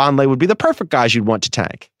Mudiay and Vonleh would be the perfect guys you'd want to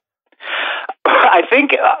tank? I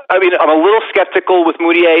think, I'm a little skeptical with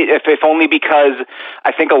Mudiay, if only because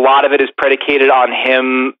I think a lot of it is predicated on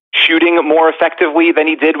him shooting more effectively than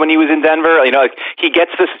he did when he was in Denver. He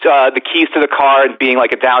gets the keys to the car and being a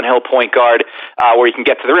downhill point guard where he can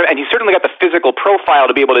get to the rim. And he's certainly got the physical profile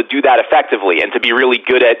to be able to do that effectively and to be really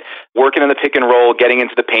good at working in the pick and roll, getting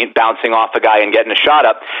into the paint, bouncing off a guy and getting a shot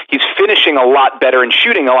up. He's finishing a lot better and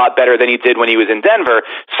shooting a lot better than he did when he was in Denver.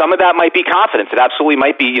 Some of that might be confidence. It absolutely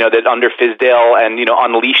might be, that under Fizdale and,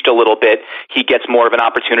 unleashed a little bit, he gets more of an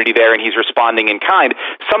opportunity there and he's responding in kind.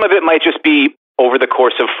 Some of it might just be over the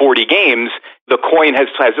course of 40 games, the coin has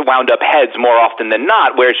wound up heads more often than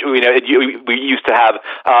not, where we used to have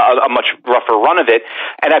a much rougher run of it.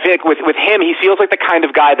 And I think with him, he feels like the kind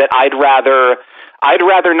of guy that I'd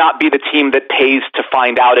rather not be the team that pays to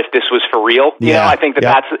find out if this was for real. I think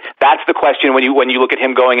that's the question when you look at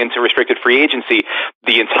him going into restricted free agency.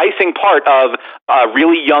 The enticing part of a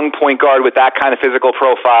really young point guard with that kind of physical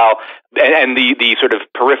profile and the sort of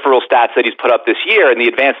peripheral stats that he's put up this year and the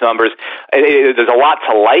advanced numbers, there's a lot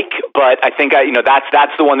to like, but I think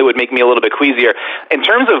that's the one that would make me a little bit queasier. In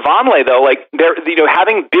terms of Vonleh, though, they're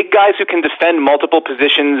having big guys who can defend multiple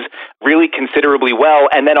positions really considerably well,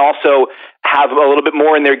 and then also have a little bit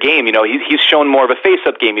more in their game. He's shown more of a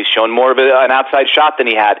face-up game. He's shown more of an outside shot than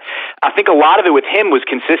he had. I think a lot of it with him was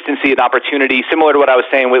consistency and opportunity, similar to what I was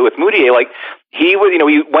saying with Mudiay. He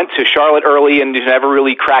went to Charlotte early and never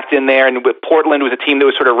really cracked in there. And with Portland was a team that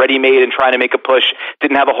was sort of ready-made and trying to make a push.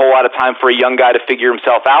 Didn't have a whole lot of time for a young guy to figure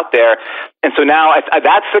himself out there. And so now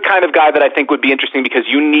that's the kind of guy that I think would be interesting because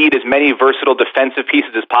you need as many versatile defensive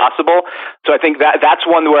pieces as possible. So I think that's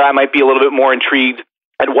one where I might be a little bit more intrigued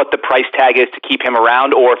at what the price tag is to keep him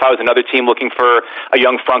around, or if I was another team looking for a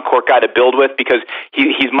young front court guy to build with, because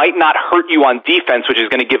he might not hurt you on defense, which is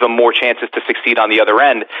going to give him more chances to succeed on the other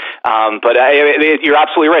end. But you're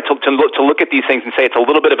absolutely right to look at these things and say it's a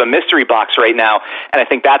little bit of a mystery box right now. And I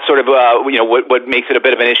think that's sort of what makes it a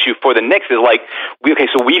bit of an issue for the Knicks is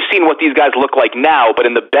so we've seen what these guys look like now, but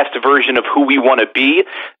in the best version of who we want to be,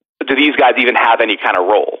 do these guys even have any kind of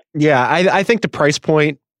role? Yeah, I think the price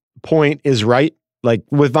point is right.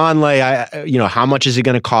 With Vonleh, how much is he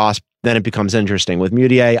going to cost? then it becomes interesting. With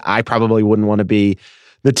Mudiay, I probably wouldn't want to be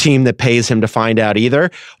the team that pays him to find out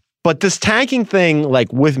either. But this tanking thing,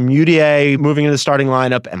 like with Mudiay moving into the starting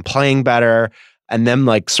lineup and playing better, and them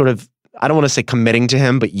like sort of, I don't want to say committing to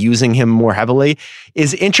him, but using him more heavily,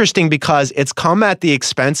 is interesting because it's come at the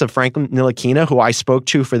expense of Frank Ntilikina, who I spoke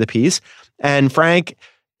to for the piece. And Frank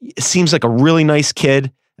seems like a really nice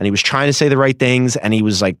kid, and he was trying to say the right things, and he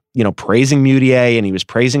was like, praising Mudiay, and he was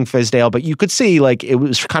praising Fizdale, but you could see like it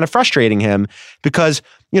was kind of frustrating him because,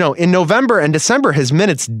 in November and December, his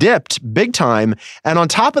minutes dipped big time. And on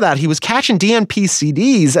top of that, he was catching DNP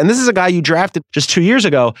CDs. And this is a guy you drafted just 2 years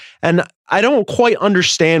ago. And I don't quite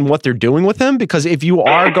understand what they're doing with him, because if you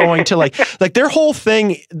are going to like their whole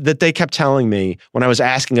thing that they kept telling me when I was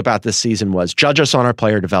asking about this season was judge us on our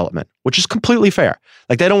player development, which is completely fair.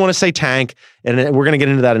 Like they don't want to say tank. And we're going to get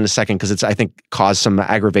into that in a second because it's, I think, caused some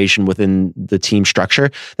aggravation within the team structure.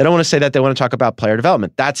 They don't want to say that. They want to talk about player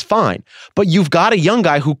development. That's fine. But you've got a young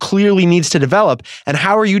guy who clearly needs to develop. And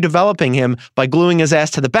how are you developing him? By gluing his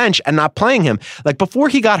ass to the bench and not playing him? Like before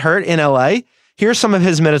he got hurt in LA, here's some of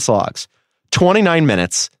his minutes logs. 29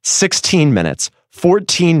 minutes, 16 minutes,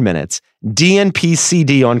 14 minutes, DNP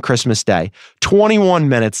CD on Christmas Day, 21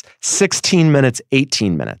 minutes, 16 minutes,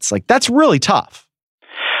 18 minutes. Like that's really tough.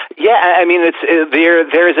 Yeah, I mean,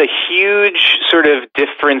 there is a huge sort of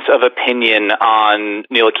difference of opinion on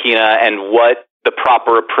Ntilikina and what the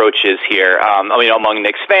proper approach is here. Among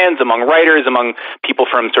Knicks fans, among writers, among people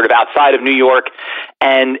from sort of outside of New York,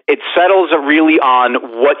 and it settles really on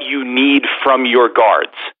what you need from your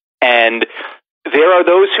guards. And there are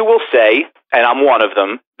those who will say, and I'm one of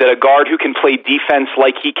them, that a guard who can play defense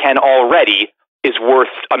like he can already is worth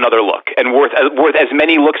another look and worth as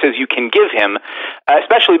many looks as you can give him,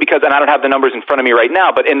 especially because, and I don't have the numbers in front of me right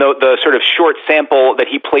now, but in the sort of short sample that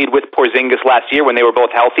he played with Porzingis last year when they were both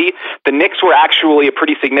healthy, the Knicks were actually a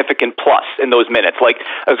pretty significant plus in those minutes. Like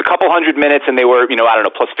it was a couple hundred minutes and they were,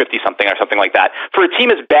 plus 50 something or something like that. For a team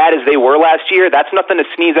as bad as they were last year, that's nothing to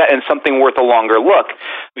sneeze at and something worth a longer look,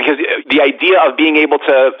 because the idea of being able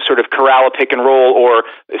to sort of corral a pick and roll or,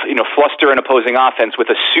 fluster an opposing offense with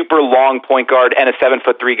a super long point guard and a 7'3"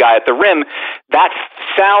 guy at the rim, that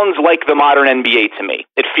sounds like the modern NBA to me.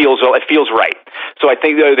 It feels right. So I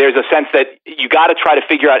think there's a sense that you got to try to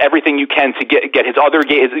figure out everything you can to get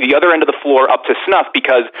the other end of the floor up to snuff,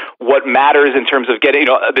 because what matters in terms of getting,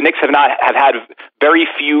 the Knicks have had very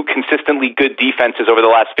few consistently good defenses over the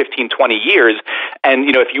last 15, 20 years. And,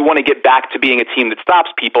 if you want to get back to being a team that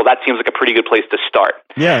stops people, that seems like a pretty good place to start.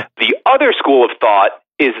 Yeah. The other school of thought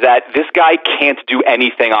is that this guy can't do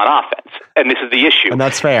anything on offense. And this is the issue. And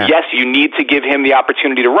that's fair. Yes, you need to give him the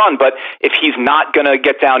opportunity to run, but if he's not going to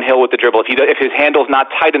get downhill with the dribble, if his handle's not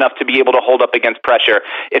tight enough to be able to hold up against pressure,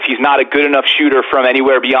 if he's not a good enough shooter from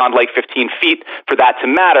anywhere beyond like 15 feet for that to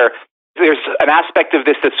matter, there's an aspect of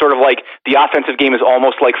this that's sort of like the offensive game is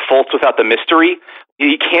almost like Fultz without the mystery.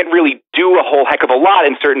 You can't really do a whole heck of a lot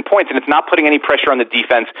in certain points, and it's not putting any pressure on the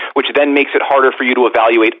defense, which then makes it harder for you to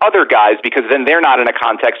evaluate other guys, because then they're not in a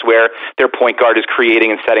context where their point guard is creating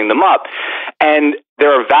and setting them up. And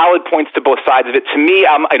there are valid points to both sides of it. To me,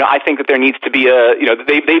 I think that there needs to be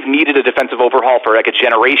they've needed a defensive overhaul for like a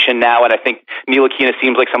generation now, and I think Ntilikina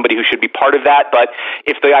seems like somebody who should be part of that. But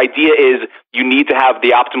if the idea is you need to have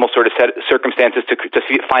the optimal sort of set circumstances to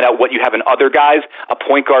find out what you have in other guys, a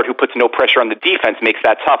point guard who puts no pressure on the defense makes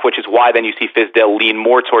that tough, which is why then you see Fizdale lean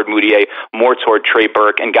more toward Mudiay, more toward Trey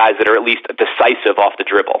Burke, and guys that are at least decisive off the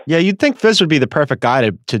dribble. Yeah, you'd think Fizz would be the perfect guy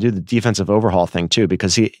to do the defensive overhaul thing too,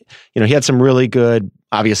 because he had some really good.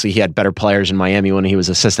 Obviously, he had better players in Miami when he was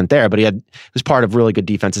assistant there, but he was part of really good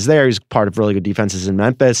defenses there. He was part of really good defenses in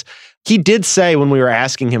Memphis. He did say when we were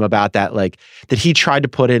asking him about that, like that he tried to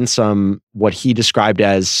put in some what he described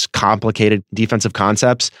as complicated defensive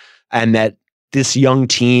concepts, and that this young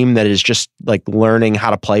team that is just like learning how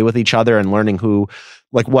to play with each other and learning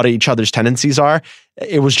what each other's tendencies are,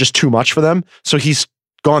 it was just too much for them. So he's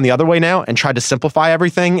gone the other way now and tried to simplify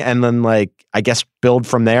everything and then I guess build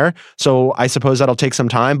from there. So I suppose that'll take some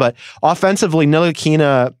time, but offensively,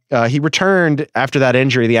 Ntilikina, he returned after that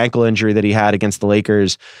injury, the ankle injury that he had against the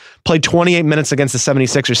Lakers, played 28 minutes against the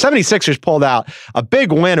 76ers. 76ers pulled out a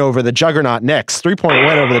big win over the juggernaut Knicks, 3-point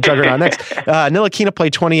win over the juggernaut Knicks. Ntilikina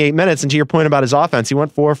played 28 minutes, and to your point about his offense, he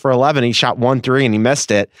went 4 for 11. He shot 1 3 and he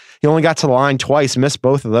missed it. He only got to the line twice, missed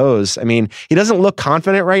both of those. I mean, he doesn't look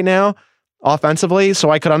confident right now offensively, so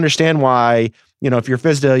I could understand why, if you're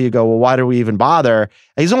Fizdale, you go, well, why do we even bother?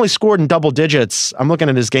 He's only scored in double digits. I'm looking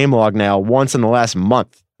at his game log now once in the last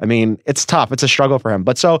month. I mean, it's tough. It's a struggle for him.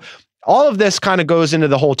 But so all of this kind of goes into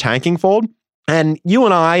the whole tanking fold. And you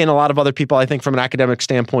and I and a lot of other people, I think from an academic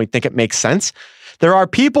standpoint, think it makes sense. There are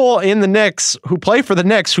people in the Knicks who play for the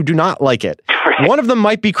Knicks who do not like it. Right. One of them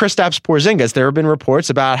might be Kristaps Porzingis. There have been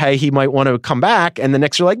reports about, hey, he might want to come back, and the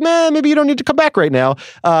Knicks are like, man, maybe you don't need to come back right now.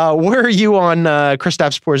 Where are you on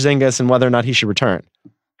Kristaps Porzingis and whether or not he should return?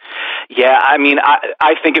 Yeah, I mean,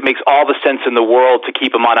 I think it makes all the sense in the world to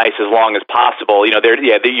keep him on ice as long as possible. You know,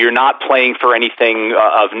 you're not playing for anything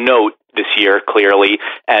of note this year, clearly,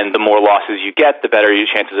 and the more losses you get, the better your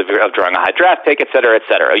chances of drawing a high draft pick, et cetera, et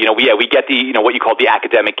cetera. You know, we get the, what you call the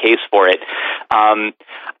academic case for it. I'm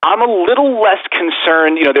a little less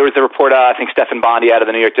concerned. You know, there was the report, I think Stephen Bondi out of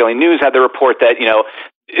the New York Daily News had the report that,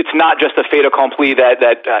 it's not just a fait accompli that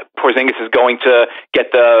Porzingis is going to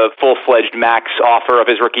get the full-fledged max offer of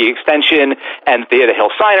his rookie extension, and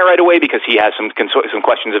he'll sign it right away because he has some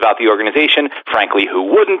questions about the organization. Frankly, who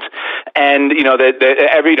wouldn't? And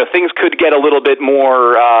things could get a little bit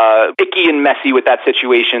more icky and messy with that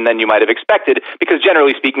situation than you might have expected. Because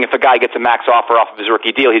generally speaking, if a guy gets a max offer off of his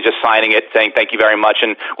rookie deal, he's just signing it, saying thank you very much,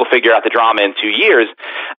 and we'll figure out the drama in 2 years.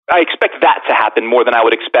 I expect that to happen more than I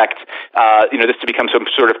would expect, this to become some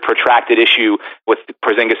sort of protracted issue with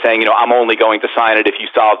Porzingis saying, I'm only going to sign it if you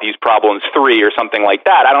solve these problems 3 or something like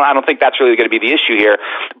that. I don't think that's really going to be the issue here.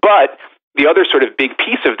 But the other sort of big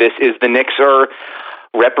piece of this is the Knicks are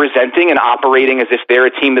representing and operating as if they're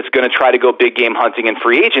a team that's going to try to go big game hunting in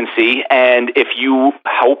free agency. And if you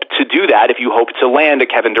hope to do that, if you hope to land a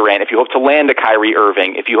Kevin Durant, if you hope to land a Kyrie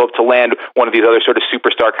Irving, if you hope to land one of these other sort of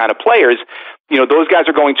superstar kind of players, those guys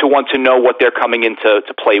are going to want to know what they're coming in to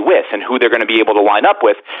play with and who they're going to be able to line up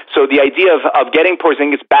with. So the idea of getting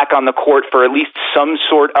Porzingis back on the court for at least some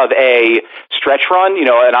sort of a stretch run,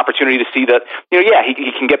 an opportunity to see that,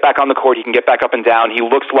 he can get back on the court, he can get back up and down. He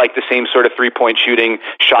looks like the same sort of three-point shooting,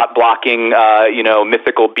 shot blocking,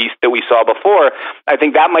 mythical beast that we saw before. I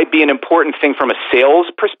think that might be an important thing from a sales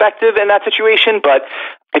perspective in that situation, but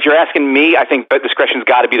if you're asking me, I think discretion's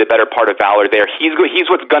got to be the better part of valor there. He's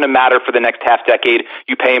what's going to matter for the next half decade.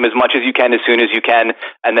 You pay him as much as you can, as soon as you can,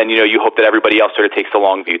 and then you hope that everybody else sort of takes the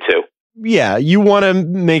long view too. Yeah, you want to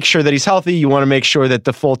make sure that he's healthy. You want to make sure that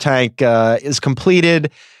the full tank is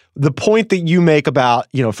completed. The point that you make about,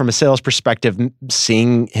 from a sales perspective,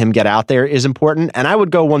 seeing him get out there is important. And I would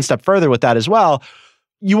go one step further with that as well.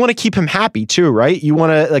 You want to keep him happy too, right? You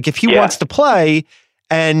want to, if he wants to play,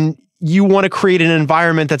 and you want to create an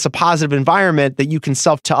environment that's a positive environment that you can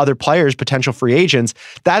sell to other players, potential free agents.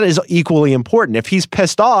 That is equally important. If he's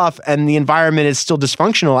pissed off and the environment is still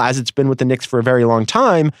dysfunctional, as it's been with the Knicks for a very long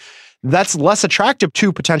time, that's less attractive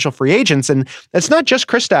to potential free agents. And it's not just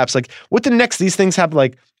Kristaps. With the Knicks, these things have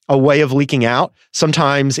a way of leaking out,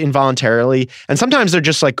 sometimes involuntarily, and sometimes they're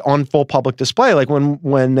just on full public display.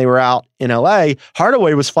 When they were out in LA,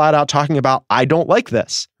 Hardaway was flat out talking about, I don't like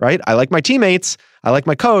this, right? I like my teammates. I like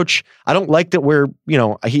my coach. I don't like that we're,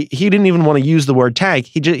 he didn't even want to use the word tank.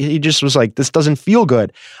 He just was like, this doesn't feel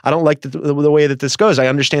good. I don't like the way that this goes. I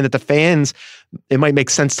understand that the fans, it might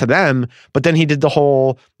make sense to them, but then he did the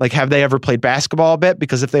whole, have they ever played basketball a bit?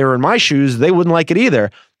 Because if they were in my shoes, they wouldn't like it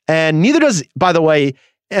either. And neither does, by the way,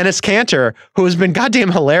 Enes Kanter, who has been goddamn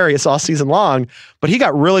hilarious all season long, but he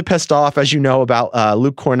got really pissed off, as you know, about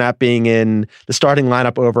Luke Kornet being in the starting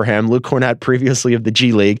lineup over him. Luke Kornet, previously of the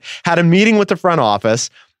G League, had a meeting with the front office.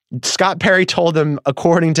 Scott Perry told him,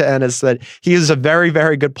 according to Enes, that he is a very,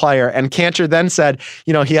 very good player. And Kanter then said,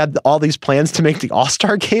 he had all these plans to make the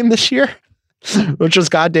All-Star game this year, which was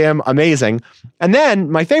goddamn amazing. And then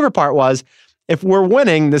my favorite part was, if we're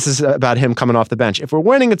winning, this is about him coming off the bench. If we're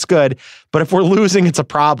winning, it's good. But if we're losing, it's a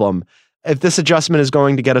problem. If this adjustment is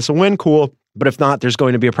going to get us a win, cool. But if not, there's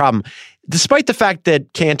going to be a problem. Despite the fact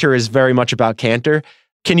that Kanter is very much about Kanter,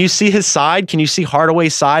 can you see his side? Can you see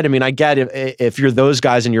Hardaway's side? I mean, I get if you're those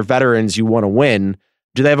guys and you're veterans, you want to win.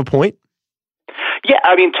 Do they have a point? Yeah,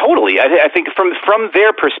 I mean, totally. I think from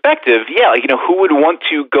their perspective, who would want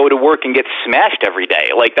to go to work and get smashed every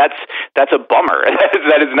day? That's a bummer.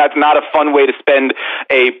 That's not a fun way to spend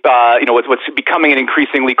what's becoming an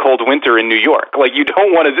increasingly cold winter in New York. You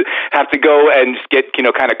don't want to have to go and just get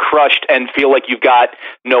kind of crushed and feel like you've got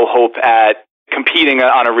no hope at competing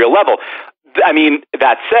on a real level. I mean,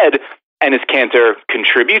 that said, Enes Kanter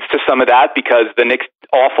contributes to some of that because the Knicks'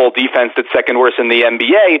 awful defense that's second worst in the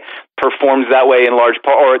NBA performs that way in large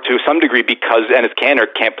part, or to some degree, because Enes Kanter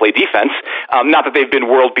can't play defense. Not that they've been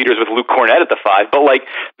world beaters with Luke Kornet at the 5, but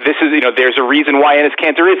this is, there's a reason why Enes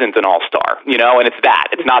Kanter isn't an all-star, and it's that.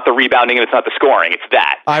 It's not the rebounding and it's not the scoring. It's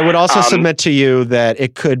that. I would also submit to you that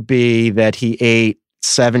it could be that he ate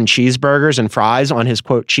 7 cheeseburgers and fries on his,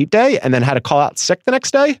 quote, cheat day and then had to call out sick the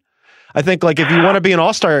next day. I think if you want to be an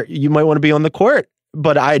all-star, you might want to be on the court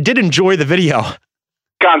but I did enjoy the video.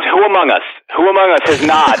 Gons, who among us has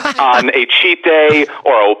not on a cheat day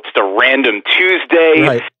or just a random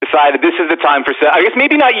Tuesday decided this is the time for? I guess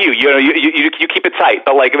maybe not you. You keep it tight,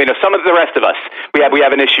 but some of the rest of us, we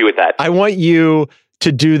have an issue with that. I want you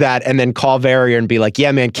to do that and then call Varier and be like,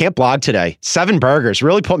 "Yeah, man, can't blog today. 7 burgers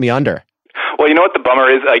really put me under." Well, you know what the bummer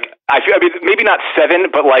is? Maybe not 7,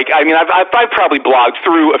 but I've probably blogged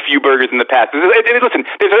through a few burgers in the past. Listen,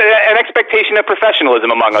 there's an expectation of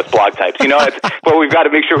professionalism among us blog types. It's what we've got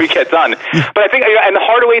to make sure we get done. But I think, and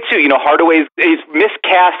Hardaway too. Hardaway is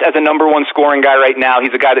miscast as a number 1 scoring guy right now.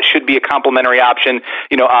 He's a guy that should be a complementary option.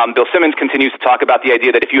 Bill Simmons continues to talk about the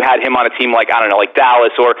idea that if you had him on a team like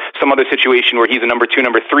Dallas or some other situation where he's a number 2,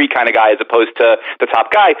 number 3 kind of guy as opposed to the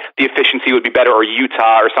top guy, the efficiency would be better, or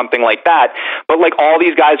Utah or something like that. But all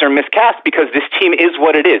these guys are miscast because this team is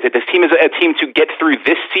what it is. This team is a team to get through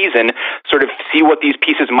this season, sort of see what these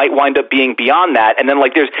pieces might wind up being beyond that. And then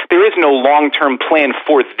there is no long-term plan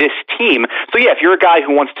for this team. So yeah, if you're a guy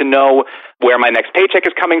who wants to know where my next paycheck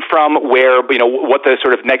is coming from, where, what the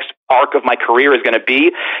sort of next arc of my career is going to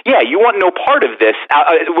be, yeah, you want no part of this,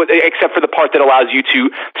 except for the part that allows you to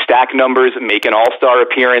stack numbers, make an all-star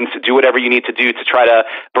appearance, do whatever you need to do to try to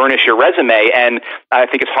burnish your resume. And I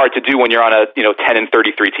think it's hard to do when you're on a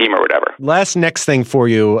 10-33 team or whatever. Last next thing for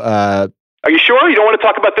you. Are you sure you don't want to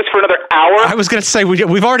talk about this for another hour? I was going to say,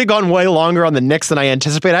 we've already gone way longer on the Knicks than I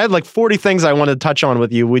anticipated. I had 40 things I wanted to touch on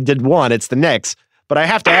with you. We did one. It's the Knicks. But I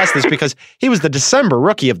have to ask this because he was the December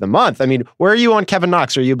Rookie of the Month. I mean, where are you on Kevin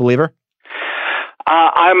Knox? Are you a believer?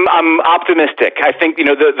 I'm optimistic. I think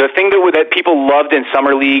the thing that people loved in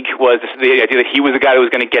Summer League was the idea that he was a guy who was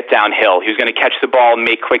going to get downhill. He was going to catch the ball and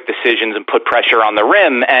make quick decisions and put pressure on the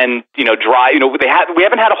rim and drive. We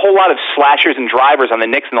haven't had a whole lot of slashers and drivers on the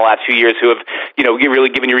Knicks in the last few years who have really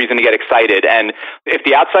given you reason to get excited. And if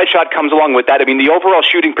the outside shot comes along with that, I mean, the overall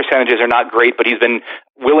shooting percentages are not great, but he's been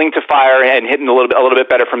willing to fire and hitting a little bit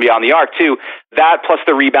better from beyond the arc too. That plus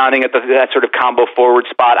the rebounding at that sort of combo forward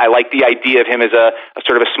spot. I like the idea of him as a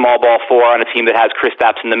sort of a small ball 4 on a team that has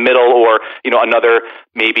Kristaps in the middle, or another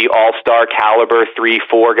maybe all-star caliber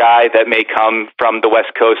 3-4 guy that may come from the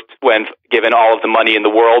West Coast when given all of the money in the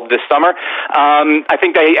world this summer. I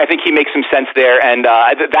think he makes some sense there, and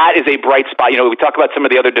that is a bright spot. We talk about some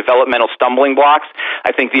of the other developmental stumbling blocks.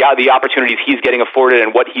 I think the opportunities he's getting afforded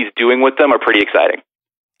and what he's doing with them are pretty exciting.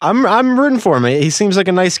 I'm rooting for him. He seems like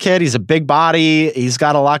a nice kid. He's a big body. He's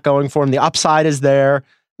got a lot going for him. The upside is there.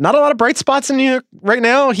 Not a lot of bright spots in New York right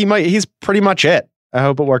now. He's pretty much it. I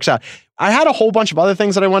hope it works out. I had a whole bunch of other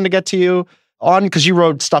things that I wanted to get to you on because you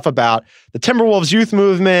wrote stuff about the Timberwolves youth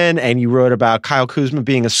movement and you wrote about Kyle Kuzma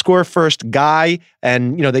being a score first guy.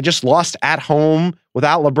 And, they just lost at home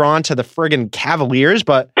without LeBron to the friggin' Cavaliers,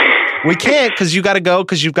 but we can't because you got to go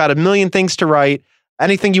because you've got a million things to write.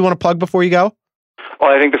 Anything you want to plug before you go? Well,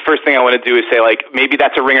 I think the first thing I want to do is say, maybe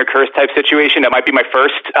that's a ring or curse type situation. That might be my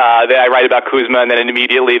first that I write about Kuzma, and then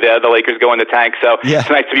immediately the Lakers go in the tank. So It's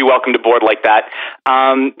nice to be welcomed aboard like that.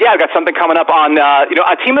 I've got something coming up on,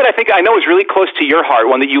 a team that I know is really close to your heart,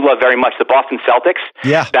 one that you love very much, the Boston Celtics.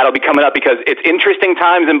 Yeah. That'll be coming up because it's interesting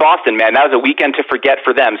times in Boston, man. That was a weekend to forget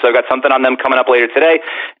for them. So I've got something on them coming up later today.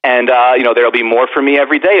 And, there'll be more for me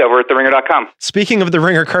every day over at theringer.com. Speaking of the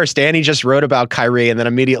ring or curse, Danny just wrote about Kyrie, and then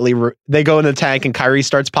immediately they go in the tank and Kyrie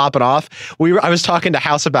starts popping off. I was talking to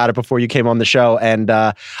House about it before you came on the show, and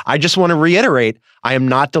I just want to reiterate, I am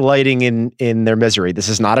not delighting in their misery. This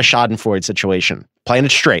is not a Schadenfreude situation. Playing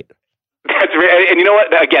it straight. That's right. And you know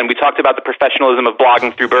what? Again, we talked about the professionalism of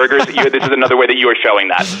blogging through burgers. This is another way that you are showing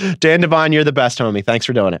that. Dan Devine, you're the best, homie. Thanks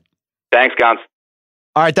for doing it. Thanks, Gons.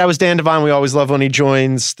 All right, that was Dan Devine. We always love when he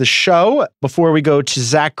joins the show. Before we go to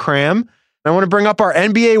Zach Kram, I want to bring up our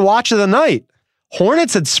NBA Watch of the Night.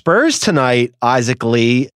 Hornets at Spurs tonight, Isaac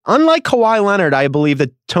Lee. Unlike Kawhi Leonard, I believe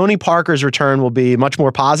that Tony Parker's return will be much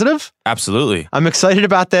more positive. Absolutely. I'm excited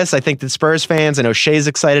about this. I think that Spurs fans, I know Shay's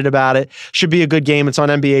excited about it. Should be a good game. It's on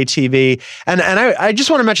NBA TV. And I just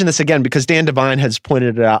want to mention this again because Dan Devine has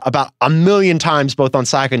pointed it out about a million times, both on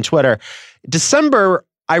Slack and Twitter. December,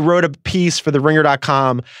 I wrote a piece for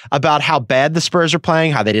theringer.com about how bad the Spurs are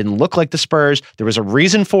playing, how they didn't look like the Spurs. There was a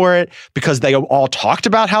reason for it because they all talked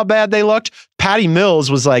about how bad they looked. Patty Mills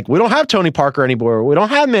was like, we don't have Tony Parker anymore. We don't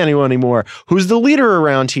have Manu anymore. Who's the leader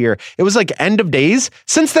around here? It was like end of days.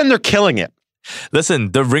 Since then, they're killing it.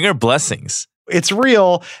 Listen, the Ringer blessings. It's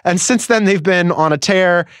real. And since then, they've been on a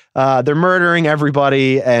tear. They're murdering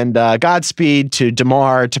everybody. And Godspeed to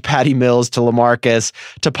DeMar, to Patty Mills, to LaMarcus,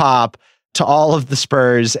 to Pop. to all of the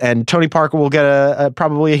Spurs, and Tony Parker will get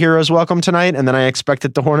probably a hero's welcome tonight, and then I expect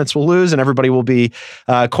that the Hornets will lose, and everybody will be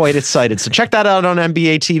quite excited. So check that out on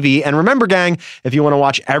NBA TV. And remember, gang, if you want to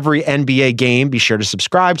watch every NBA game, be sure to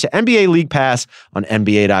subscribe to NBA League Pass on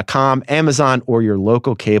NBA.com, Amazon, or your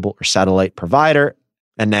local cable or satellite provider.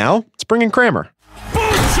 And now, let's bring in Kramer. Boom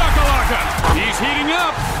shakalaka! He's heating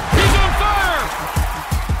up! He's on fire!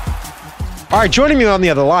 All right, joining me on the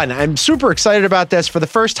other line, I'm super excited about this for the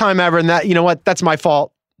first time ever, and that, you know what, that's my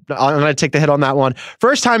fault. I'm going to take the hit on that one.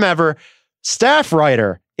 First time ever, staff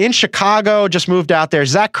writer in Chicago, just moved out there.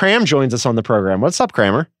 Zach Kram joins us on the program. What's up,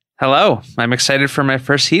 Kramer? Hello. I'm excited for my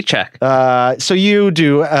first heat check. So you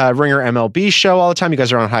do a Ringer MLB show all the time. You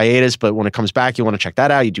guys are on hiatus, but when it comes back, you want to check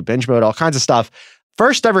that out. You do binge mode, all kinds of stuff.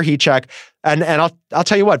 First ever heat check. And I'll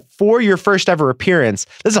tell you what, for your first ever appearance,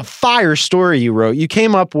 this is a fire story you wrote. You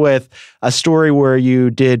came up with a story where you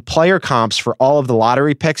did player comps for all of the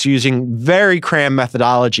lottery picks using very Kram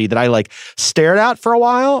methodology that I stared at for a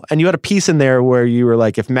while. And you had a piece in there where you were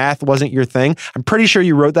like, if math wasn't your thing, I'm pretty sure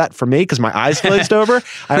you wrote that for me because my eyes glazed over.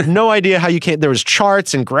 I have no idea how you came. There was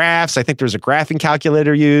charts and graphs. I think there was a graphing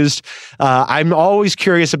calculator used. I'm always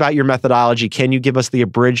curious about your methodology. Can you give us the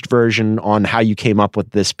abridged version on how you came up with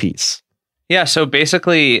this piece? Yeah, so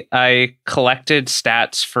basically, I collected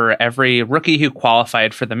stats for every rookie who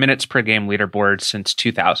qualified for the minutes per game leaderboard since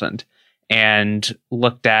 2000 and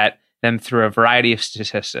looked at them through a variety of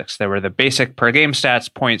statistics. There were the basic per game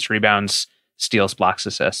stats, points, rebounds, steals, blocks,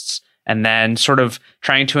 assists, and then sort of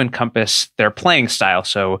trying to encompass their playing style.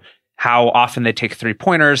 So how often they take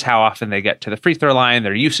three-pointers, how often they get to the free throw line,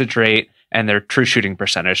 their usage rate, and their true shooting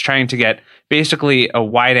percentage, trying to get basically a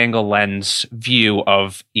wide-angle lens view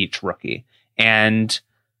of each rookie. And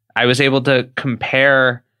I was able to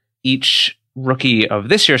compare each rookie of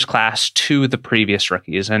this year's class to the previous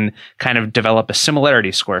rookies and kind of develop a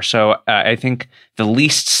similarity score. So I think the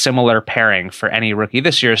least similar pairing for any rookie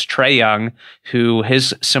this year is Trae Young, who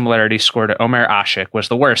his similarity score to Omer Asik was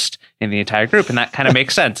the worst in the entire group. And that kind of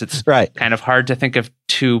makes sense. It's right. Kind of hard to think of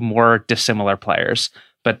two more dissimilar players.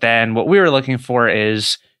 But then what we were looking for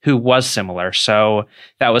is who was similar. So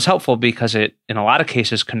that was helpful because it, in a lot of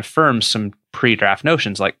cases, confirms some pre-draft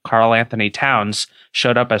notions. Like Karl Anthony Towns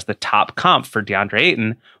showed up as the top comp for DeAndre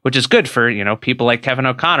Ayton, which is good for, people like Kevin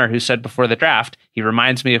O'Connor, who said before the draft, he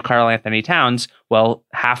reminds me of Karl Anthony Towns. Well,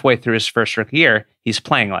 halfway through his first rookie year, he's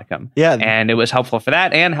playing like him. Yeah. And it was helpful for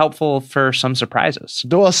that and helpful for some surprises.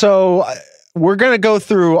 Well, so we're going to go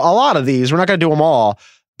through a lot of these. We're not going to do them all.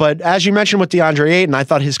 But as you mentioned with DeAndre Ayton, I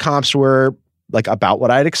thought his comps were about what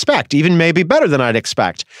I'd expect, even maybe better than I'd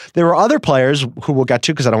expect. There were other players who we'll get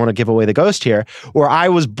to because I don't want to give away the ghost here, where I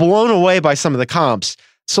was blown away by some of the comps.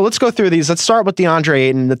 So let's go through these. Let's start with DeAndre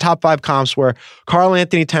Ayton. The top 5 comps were Karl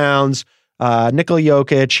Anthony Towns, Nikola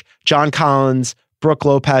Jokic, John Collins, Brook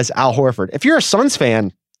Lopez, Al Horford. If you're a Suns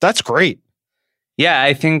fan, that's great. Yeah,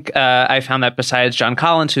 I think I found that besides John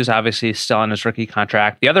Collins, who's obviously still on his rookie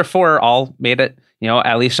contract, the other 4 all made it,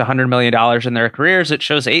 at least $100 million in their careers. It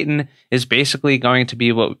shows Ayton is basically going to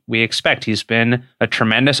be what we expect. He's been a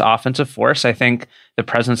tremendous offensive force. I think the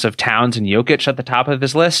presence of Towns and Jokic at the top of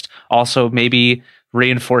his list also maybe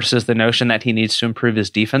reinforces the notion that he needs to improve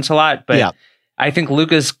his defense a lot. But yeah. I think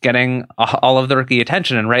Luka's getting all of the rookie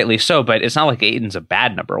attention, and rightly so, but it's not like Ayton's a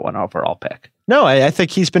bad number 1 overall pick. No, I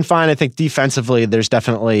think he's been fine. I think defensively, there's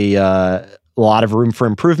definitely a lot of room for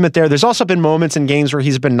improvement there. There's also been moments in games where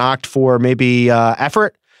he's been knocked for maybe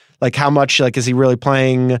effort. Like how much, is he really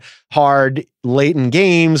playing hard late in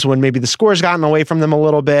games when maybe the score's gotten away from them a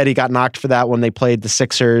little bit? He got knocked for that when they played the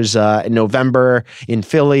Sixers in November in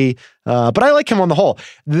Philly. But I like him on the whole.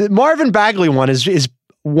 The Marvin Bagley one is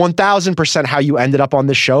 1000% how you ended up on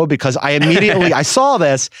this show, because I immediately, I saw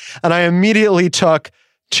this and I immediately took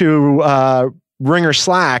to Ringer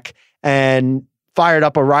Slack and fired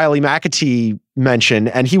up a Riley McAtee mention,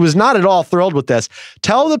 and he was not at all thrilled with this.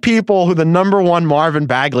 Tell the people who the number 1 Marvin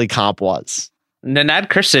Bagley comp was. Nenad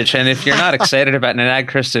Krstić, and if you're not excited about Nenad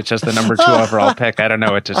Krstić as the number 2 overall pick, I don't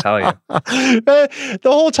know what to tell you. The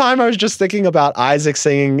whole time I was just thinking about Isaac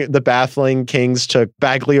saying the baffling Kings took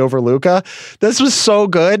Bagley over Luka. This was so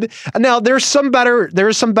good. Now there's some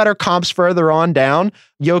better comps further on down.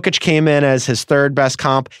 Jokic came in as his 3rd best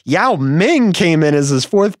comp. Yao Ming came in as his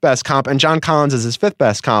 4th best comp, and John Collins is his 5th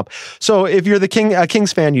best comp. So if you're the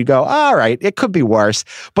Kings fan, you go, all right, it could be worse.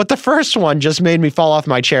 But the first one just made me fall off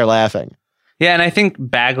my chair laughing. Yeah, and I think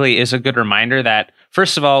Bagley is a good reminder that,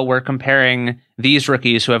 first of all, we're comparing these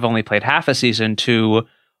rookies who have only played half a season to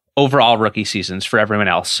overall rookie seasons for everyone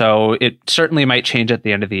else. So it certainly might change at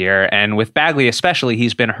the end of the year. And with Bagley especially,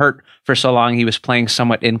 he's been hurt for so long. He was playing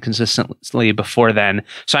somewhat inconsistently before then.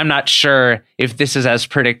 So I'm not sure if this is as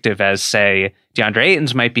predictive as, say, DeAndre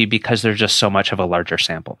Ayton's might be, because there's just so much of a larger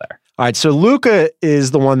sample there. All right, so Luka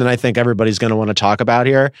is the one that I think everybody's going to want to talk about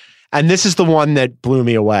here. And this is the one that blew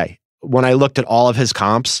me away when I looked at all of his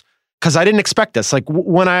comps, because I didn't expect this. Like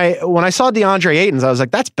when I saw DeAndre Ayton's, I was like,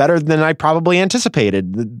 that's better than I probably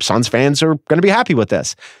anticipated. The Suns fans are going to be happy with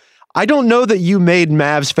this. I don't know that you made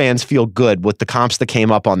Mavs fans feel good with the comps that came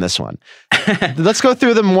up on this one. Let's go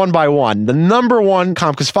through them one by one. The number one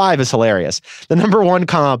comp, because 5 is hilarious. The number one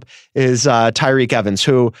comp is Tyreke Evans,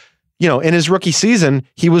 who, in his rookie season,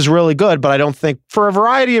 he was really good, but I don't think, for a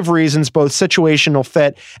variety of reasons, both situational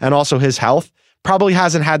fit and also his health, probably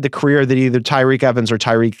hasn't had the career that either Tyreke Evans or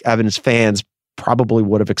Tyreke Evans fans probably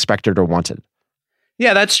would have expected or wanted.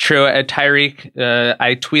 Yeah, that's true. Tyreke,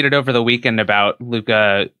 I tweeted over the weekend about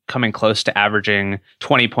Luka coming close to averaging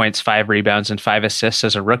 20 points, 5 rebounds, and 5 assists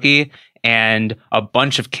as a rookie. And a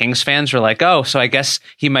bunch of Kings fans were like, oh, so I guess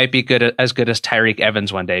he might be as good as Tyreke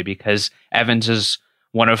Evans one day, because Evans is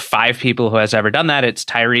one of 5 people who has ever done that. It's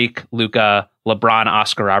Tyreke, Luka, LeBron,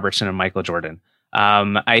 Oscar Robertson, and Michael Jordan.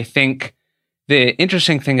 I think the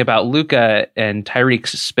interesting thing about Luka and Tyreke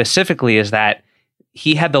specifically is that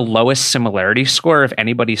he had the lowest similarity score of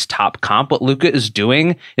anybody's top comp. What Luka is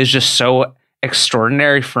doing is just so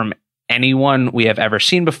extraordinary from anyone we have ever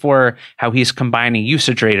seen before, how he's combining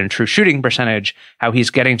usage rate and true shooting percentage, how he's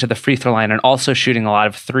getting to the free throw line and also shooting a lot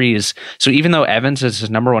of threes. So even though Evans is his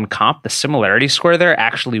number one comp, the similarity score there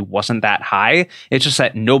actually wasn't that high. It's just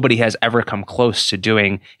that nobody has ever come close to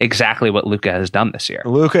doing exactly what Luka has done this year.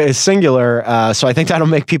 Luka is singular, so I think that'll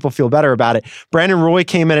make people feel better about it. Brandon Roy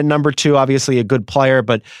came in at number 2, obviously a good player,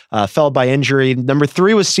 but fell by injury. Number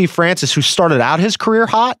 3 was Steve Francis, who started out his career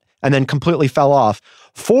hot and then completely fell off.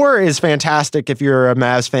 4 is fantastic if you're a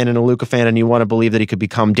Mavs fan and a Luka fan and you want to believe that he could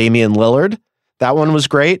become Damian Lillard. That one was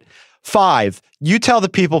great. 5, you tell the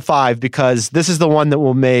people 5, because this is the one that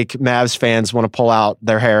will make Mavs fans want to pull out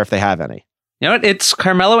their hair if they have any. You know what? It's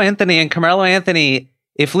Carmelo Anthony, and Carmelo Anthony,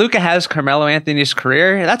 if Luka has Carmelo Anthony's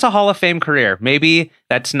career, that's a Hall of Fame career. Maybe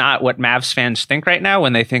that's not what Mavs fans think right now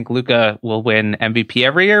when they think Luka will win MVP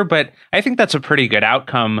every year, but I think that's a pretty good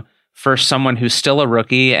outcome for someone who's still a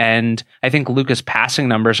rookie, and I think Luka's passing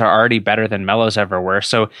numbers are already better than Melo's ever were,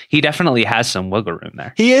 so he definitely has some wiggle room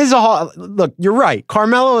there. He is look, you're right.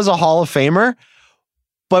 Carmelo is a Hall of Famer,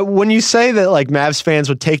 but when you say that like Mavs fans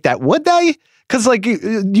would take that, would they? Because like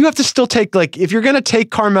you have to still take, like, if you're going to take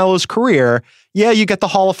Carmelo's career, yeah, you get the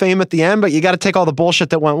Hall of Fame at the end, but you got to take all the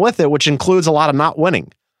bullshit that went with it, which includes a lot of not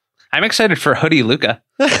winning. I'm excited for Hoodie Luka.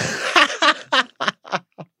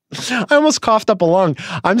 I almost coughed up a lung.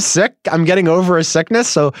 I'm sick. I'm getting over a sickness.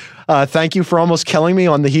 So thank you for almost killing me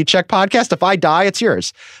on the Heat Check podcast. If I die, it's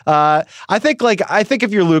yours. I think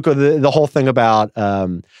if you're Luka, the whole thing about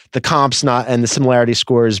the comps and the similarity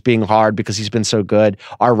scores being hard because he's been so good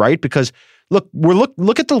are right. Because look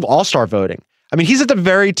at the All-Star voting. I mean, he's at the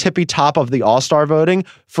very tippy top of the All-Star voting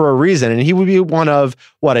for a reason. And he would be one of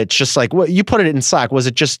it's just like what you put it in Slack. Was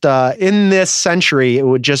it just in this century? It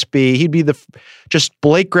would just be, he'd be just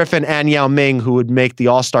Blake Griffin and Yao Ming who would make the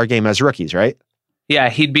All-Star game as rookies, right? Yeah,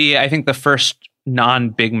 he'd be, I think, the first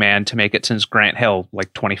non-big man to make it since Grant Hill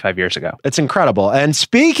like 25 years ago. It's incredible. And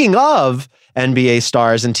speaking of NBA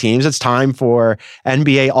stars and teams, it's time for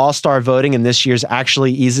NBA All-Star voting, and this year's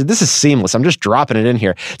actually easy. This is seamless. I'm just dropping it in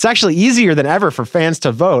here. It's actually easier than ever for fans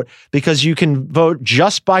to vote because you can vote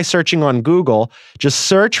just by searching on Google. Just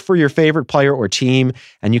search for your favorite player or team,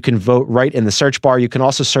 and you can vote right in the search bar. You can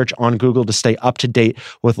also search on Google to stay up to date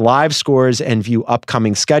with live scores and view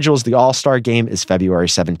upcoming schedules. The All-Star game is February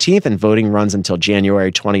 17th, and voting runs until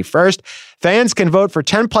January 21st. Fans can vote for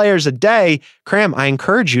 10 players a day. Kram, I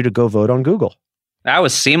encourage you to go vote on Google. That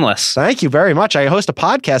was seamless. Thank you very much. I host a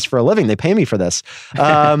podcast for a living. They pay me for this.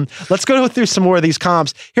 Let's go through some more of these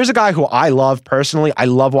comps. Here's a guy who I love personally. I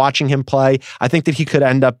love watching him play. I think that he could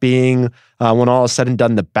end up being, when all is said and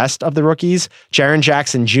done, the best of the rookies. Jaren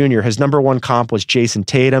Jackson Jr., his number 1 comp was Jason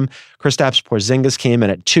Tatum. Kristaps Porzingis came in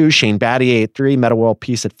at 2, Shane Battier at 3, Metta World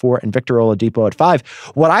Peace at 4, and Victor Oladipo at 5.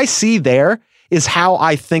 What I see there is how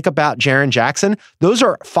I think about Jaren Jackson. Those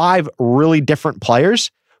are 5 really different players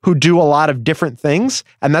who do a lot of different things,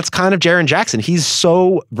 and that's kind of Jaren Jackson. He's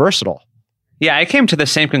so versatile. Yeah, I came to the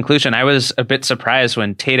same conclusion. I was a bit surprised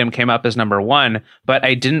when Tatum came up as number 1, but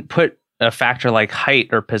I didn't put a factor like height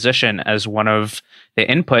or position as one of the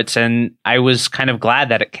inputs, and I was kind of glad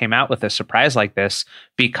that it came out with a surprise like this,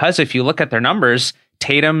 because if you look at their numbers,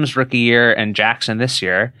 Tatum's rookie year and Jackson this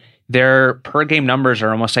year, their per game numbers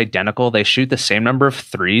are almost identical. They shoot the same number of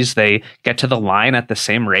threes. They get to the line at the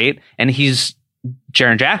same rate. And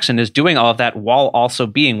Jaren Jackson is doing all of that while also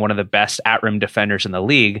being one of the best at-rim defenders in the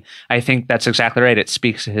league. I think that's exactly right. It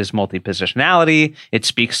speaks to his multi-positionality. It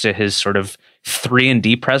speaks to his sort of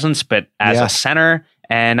 3-and-D presence, but as a center.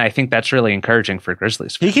 And I think that's really encouraging for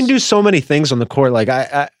Grizzlies fans. He can do so many things on the court. Like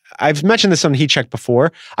I've mentioned this on Heat Check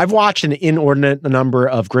before. I've watched an inordinate number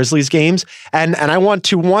of Grizzlies games, and I want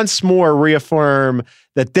to once more reaffirm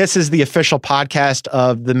that this is the official podcast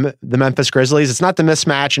of the Memphis Grizzlies. It's not the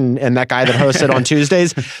mismatch and that guy that hosted on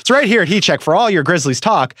Tuesdays. It's right here at Heat Check for all your Grizzlies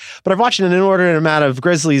talk. But I've watched an inordinate amount of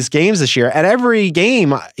Grizzlies games this year, and every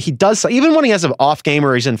game he does, even when he has an off game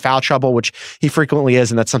or he's in foul trouble, which he frequently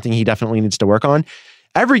is, and that's something he definitely needs to work on.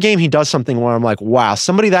 Every game he does something where I'm like, wow,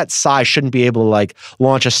 somebody that size shouldn't be able to like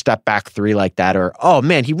launch a step back three like that. Or, oh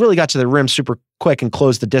man, he really got to the rim super quick and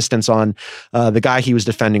closed the distance on the guy he was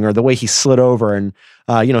defending, or the way he slid over. And,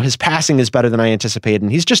 his passing is better than I anticipated.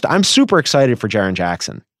 And I'm super excited for Jaren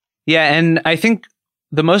Jackson. Yeah. And I think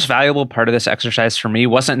the most valuable part of this exercise for me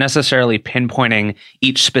wasn't necessarily pinpointing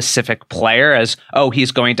each specific player as, oh,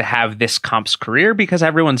 he's going to have this comp's career, because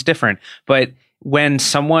everyone's different. But when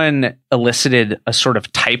someone elicited a sort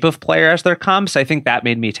of type of player as their comps, I think that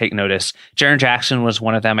made me take notice. Jaren Jackson was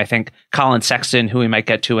one of them. I think Colin Sexton, who we might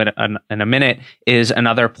get to in a minute, is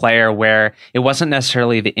another player where it wasn't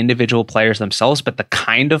necessarily the individual players themselves, but the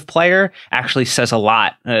kind of player actually says a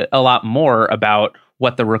lot more about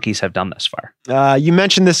what the rookies have done thus far. You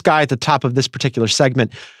mentioned this guy at the top of this particular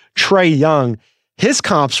segment, Trae Young. His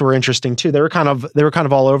comps were interesting too. They were kind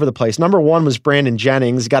of all over the place. Number 1 was Brandon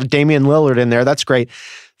Jennings. Got Damian Lillard in there. That's great.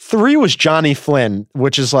 3 was Johnny Flynn,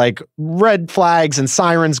 which is like red flags and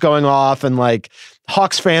sirens going off and like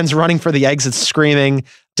Hawks fans running for the exits screaming.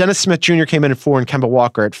 Dennis Smith Jr. came in at 4 and Kemba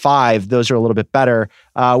Walker at 5. Those are a little bit better.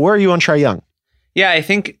 Where are you on Trae Young? Yeah, I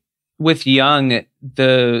think with Young,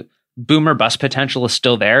 the boomer bust potential is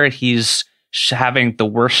still there. He's having the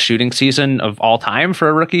worst shooting season of all time for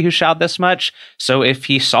a rookie who shot this much. So if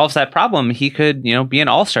he solves that problem, he could, be an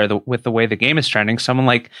all-star with the way the game is trending. Someone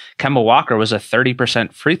like Kemba Walker was a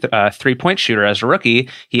 30% three-point shooter as a rookie.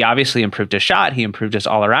 He obviously improved his shot. He improved his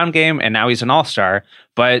all-around game, and now he's an all-star.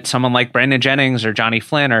 But someone like Brandon Jennings or Johnny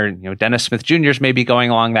Flynn or Dennis Smith Jr. maybe going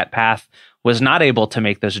along that path was not able to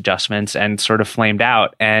make those adjustments and sort of flamed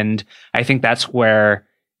out. And I think that's where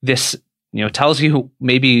this, tells you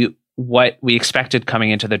maybe what we expected coming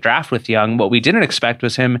into the draft with Young. What we didn't expect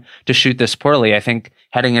was him to shoot this poorly. I think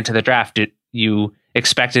heading into the draft, you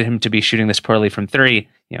expected him to be shooting this poorly from 3.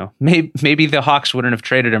 Maybe the Hawks wouldn't have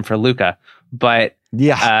traded him for Luka, but he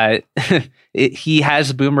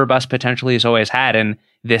has boomer bust potential he's always had, and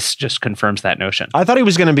this just confirms that notion. I thought he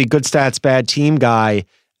was going to be good stats, bad team guy,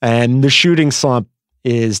 and the shooting slump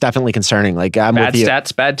is definitely concerning. Like, I'm bad with you.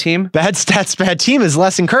 Stats, bad team. Bad stats, bad team is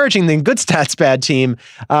less encouraging than good stats, bad team.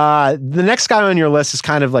 The next guy on your list is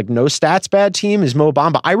kind of like no stats, bad team, is Mo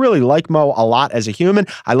Bamba. I really like Mo a lot as a human.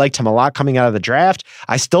 I liked him a lot coming out of the draft.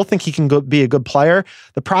 I still think he can be a good player.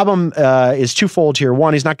 The problem is twofold here.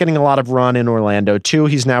 1, he's not getting a lot of run in Orlando. 2,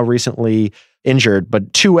 he's now recently injured.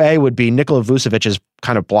 But 2A would be Nikola Vucevic has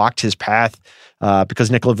kind of blocked his path because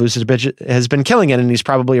Nikola Vucevic has been killing it, and he's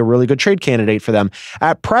probably a really good trade candidate for them.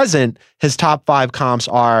 At present, his top 5 comps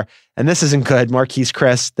are, and this isn't good, Marquise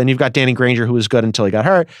Chris. Then you've got Danny Granger, who was good until he got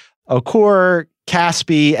hurt. Okur,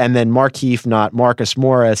 Caspi, and then Markieff, not Marcus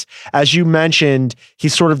Morris. As you mentioned,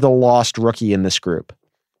 he's sort of the lost rookie in this group.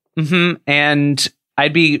 Mm-hmm. And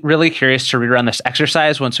I'd be really curious to rerun this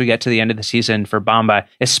exercise once we get to the end of the season for Bamba,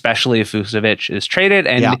 especially if Vucevic is traded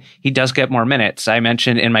and he does get more minutes. I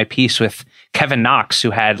mentioned in my piece with Kevin Knox, who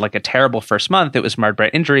had like a terrible first month. It was marred by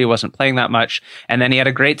injury. He wasn't playing that much. And then he had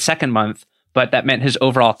a great second month, but that meant his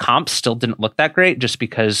overall comps still didn't look that great just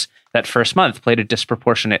because that first month played a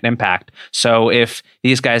disproportionate impact. So if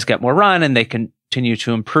these guys get more run and they continue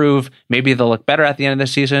to improve, maybe they'll look better at the end of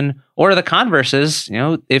the season. Or the converse is,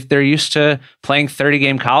 if they're used to playing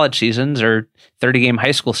 30-game college seasons or 30-game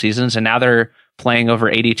high school seasons, and now they're playing over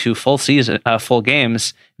 82 full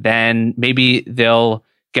games, then maybe they'll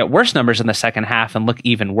get worse numbers in the second half and look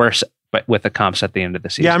even worse, but with the comps at the end of the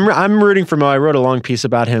season. Yeah, I'm rooting for Mo. I wrote a long piece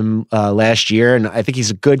about him last year, and I think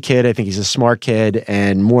he's a good kid. I think he's a smart kid,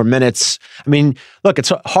 and more minutes. I mean, look,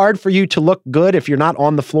 it's hard for you to look good if you're not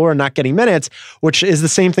on the floor and not getting minutes, which is the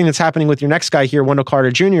same thing that's happening with your next guy here, Wendell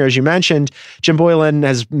Carter Jr. As you mentioned, Jim Boylan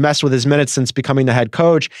has messed with his minutes since becoming the head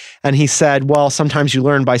coach, and he said, well, sometimes you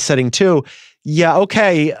learn by sitting too. Yeah,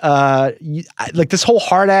 okay. Like this whole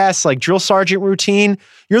hard ass like drill sergeant routine.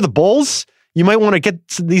 You're the Bulls. you might want to get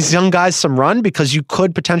these young guys some run because you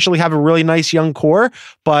could potentially have a really nice young core,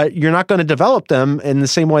 but you're not going to develop them in the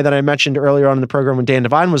same way that I mentioned earlier on in the program when Dan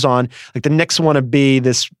Devine was on. Like the Knicks want to be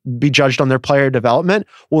judged on their player development.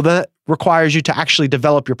 Well, that requires you to actually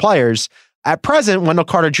develop your players. At present, Wendell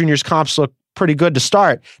Carter Jr.'s comps look pretty good to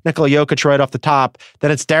start. Nikola Jokic right off the top.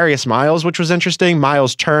 Then it's Darius Miles, which was interesting.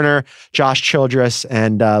 Miles Turner, Josh Childress,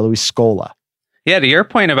 and Luis Scola. Yeah, to your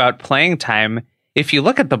point about playing time, if you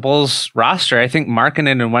look at the Bulls roster, I think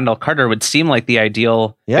Markkanen and Wendell Carter would seem like the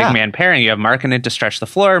ideal big man pairing. You have Markkanen to stretch the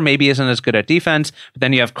floor, maybe isn't as good at defense, but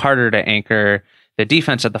then you have Carter to anchor the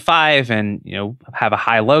defense at the 5 and, have a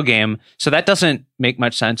high-low game. So that doesn't make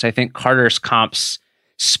much sense. I think Carter's comps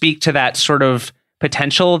speak to that sort of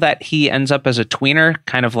potential that he ends up as a tweener,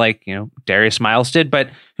 kind of like, Darius Miles did. But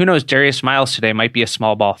who knows, Darius Miles today might be a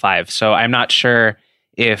small ball 5. So I'm not sure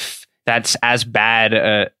if that's as bad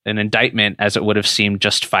an indictment as it would have seemed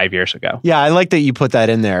just 5 years ago. Yeah, I like that you put that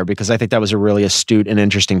in there because I think that was a really astute and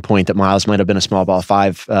interesting point that Miles might have been a small ball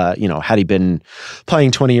 5, had he been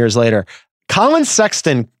playing 20 years later. Colin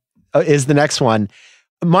Sexton is the next one.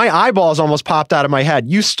 My eyeballs almost popped out of my head.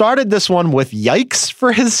 You started this one with yikes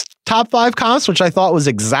for his top 5 comps, which I thought was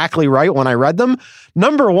exactly right when I read them.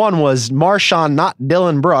 Number 1 was Marshawn, not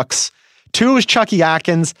Dylan Brooks. 2 was Chucky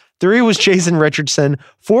Atkins. 3 was Jason Richardson.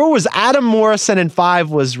 4 was Adam Morrison. And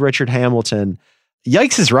 5 was Richard Hamilton.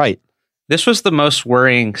 Yikes is right. This was the most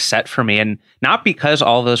worrying set for me. And not because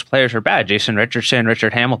all those players are bad. Jason Richardson,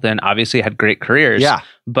 Richard Hamilton obviously had great careers. Yeah.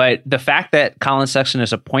 But the fact that Colin Sexton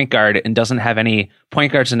is a point guard and doesn't have any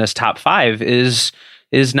point guards in his top 5 is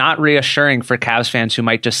not reassuring for Cavs fans who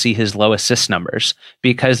might just see his low assist numbers,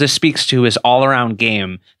 because this speaks to his all-around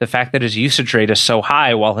game. The fact that his usage rate is so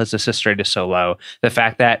high while his assist rate is so low. The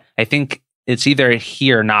fact that I think it's either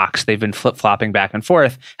he or Knox, they've been flip-flopping back and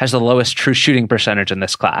forth, has the lowest true shooting percentage in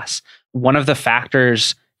this class. One of the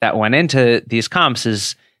factors that went into these comps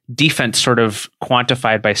is defense sort of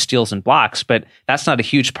quantified by steals and blocks, but that's not a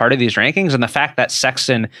huge part of these rankings. And the fact that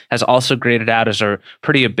Sexton has also graded out as a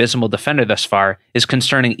pretty abysmal defender thus far is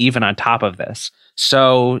concerning even on top of this.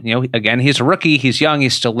 So, again, he's a rookie, he's young,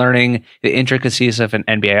 he's still learning the intricacies of an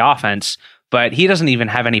NBA offense, but he doesn't even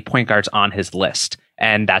have any point guards on his list.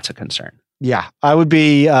 And that's a concern. Yeah, I would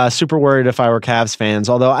be super worried if I were Cavs fans.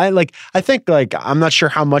 Although I think I'm not sure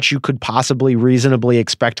how much you could possibly reasonably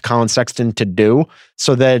expect Colin Sexton to do.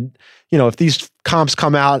 So that, if these comps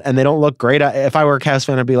come out and they don't look great, if I were a Cavs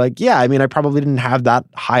fan, I'd be like, yeah, I probably didn't have that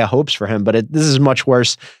high hopes for him, but this is much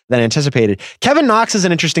worse than anticipated. Kevin Knox is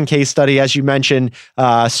an interesting case study, as you mentioned.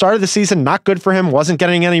 Started the season, not good for him, wasn't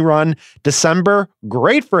getting any run. December,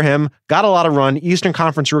 great for him, got a lot of run. Eastern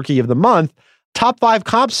Conference Rookie of the Month. Top 5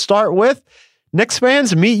 comps start with Knicks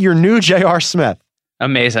fans, meet your new J.R. Smith.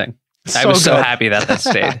 Amazing. I was so happy that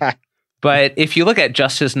stayed. But if you look at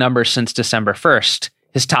just his numbers since December 1st,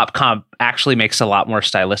 his top comp actually makes a lot more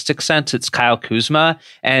stylistic sense. It's Kyle Kuzma.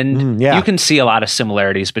 And you can see a lot of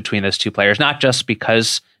similarities between those two players, not just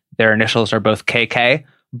because their initials are both KK,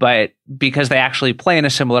 but because they actually play in a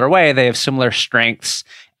similar way. They have similar strengths,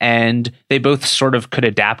 and they both sort of could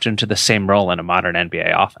adapt into the same role in a modern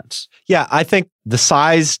NBA offense. Yeah, I think the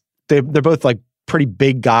size, they're both like pretty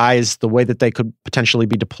big guys. The way that they could potentially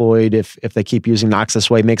be deployed if they keep using Knox this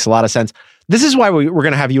way makes a lot of sense. This is why we're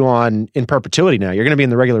going to have you on in perpetuity now. You're going to be in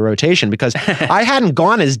the regular rotation because I hadn't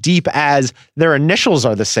gone as deep as their initials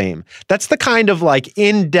are the same. That's the kind of like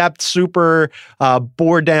in-depth, super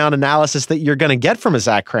bore down analysis that you're going to get from a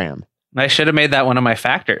Zach Kram. I should have made that one of my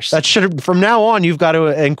factors. From now on, you've got to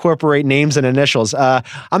incorporate names and initials.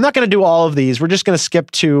 I'm not going to do all of these. We're just going to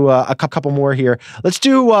skip to a couple more here. Let's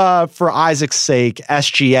do, for Isaac's sake,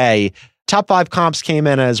 SGA. Top 5 comps came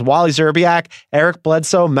in as Wally Zerbiak, Eric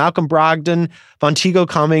Bledsoe, Malcolm Brogdon, Vonteego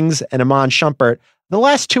Cummings, and Iman Shumpert. The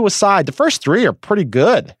last 2 aside, the first 3 are pretty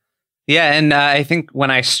good. Yeah, and I think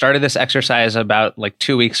when I started this exercise about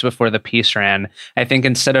 2 weeks before the piece ran, I think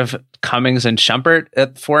instead of Cummings and Shumpert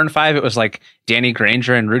at 4 and 5, it was like Danny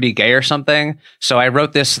Granger and Rudy Gay or something. So I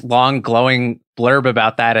wrote this long, glowing blurb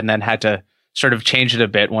about that and then had to sort of change it a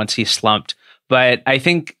bit once he slumped. But I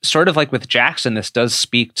think sort of like with Jackson, this does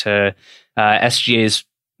speak to SGA's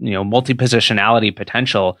multi-positionality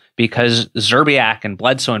potential, because Zerbiak and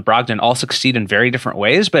Bledsoe and Brogdon all succeed in very different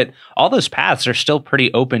ways, but all those paths are still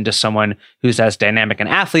pretty open to someone who's as dynamic an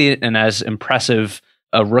athlete and as impressive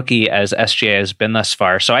a rookie as SGA has been thus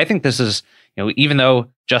far. So I think this is, even though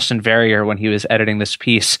Justin Verrier, when he was editing this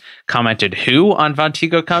piece, commented who on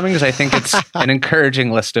Vonteego Cummings, I think it's an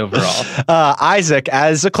encouraging list overall. Isaac,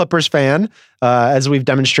 as a Clippers fan, as we've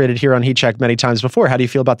demonstrated here on Heat Check many times before, how do you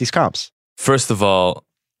feel about these comps? First of all,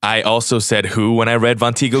 I also said who when I read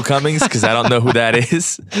Vonteego Cummings because I don't know who that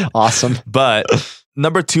is. Awesome. But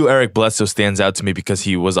number 2, Eric Bledsoe stands out to me because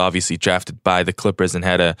he was obviously drafted by the Clippers and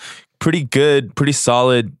had a pretty good, pretty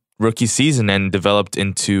solid rookie season and developed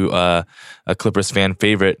into a Clippers fan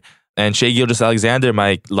favorite. And Shai Gilgeous-Alexander,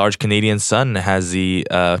 my large Canadian son, has the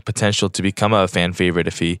potential to become a fan favorite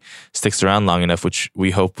if he sticks around long enough, which we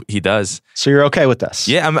hope he does. So you're okay with this?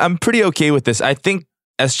 Yeah, I'm pretty okay with this. I think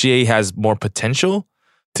SGA has more potential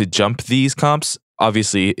to jump these comps.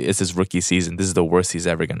 Obviously, it's his rookie season. This is the worst he's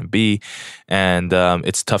ever going to be. And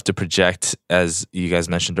it's tough to project, as you guys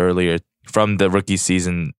mentioned earlier, from the rookie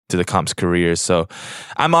season to the comp's career. So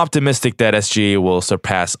I'm optimistic that SGA will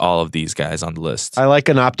surpass all of these guys on the list. I like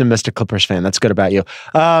an optimistic Clippers fan. That's good about you.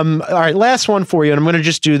 All right, last one for you. And I'm going to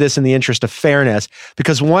just do this in the interest of fairness,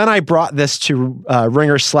 because when I brought this to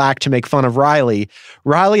Ringer Slack to make fun of Riley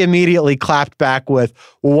immediately clapped back with,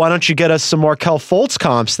 well, why don't you get us some Markelle Fultz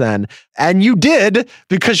comps then? And you did,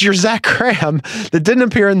 because you're Zach Kram that didn't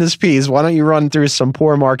appear in this piece. Why don't you run through some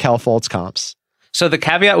poor Markelle Fultz comps? So the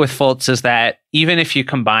caveat with Fultz is that even if you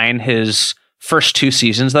combine his first 2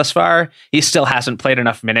 seasons thus far, he still hasn't played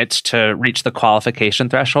enough minutes to reach the qualification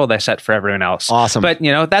threshold I set for everyone else. Awesome. But,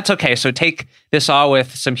 that's okay. So take this all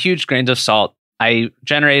with some huge grains of salt. I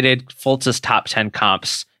generated Fultz's top 10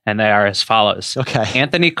 comps, and they are as follows. Okay.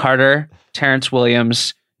 Anthony Carter, Terrence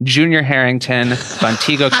Williams, Junior Harrington,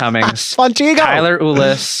 Vonteego Cummings, Tyler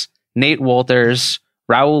Ulis, Nate Wolters,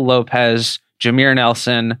 Raul Lopez, Jameer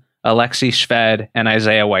Nelson, Alexei Shved, and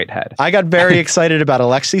Isaiah Whitehead. I got very excited about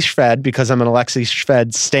Alexei Shved because I'm an Alexei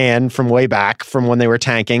Shved stan from way back, from when they were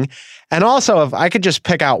tanking. And also, if I could just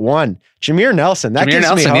pick out one, Jameer Nelson, that gives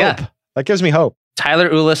me hope. Yeah. That gives me hope. Tyler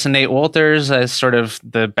Ulis and Nate Wolters as sort of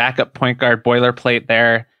the backup point guard boilerplate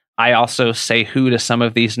there. I also say who to some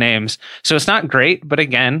of these names. So it's not great, but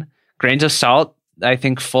again, grains of salt. I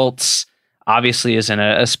think Fultz obviously is in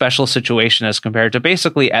a special situation as compared to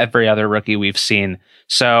basically every other rookie we've seen.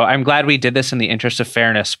 So I'm glad we did this in the interest of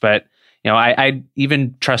fairness, but I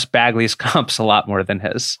even trust Bagley's comps a lot more than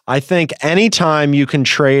his. I think anytime you can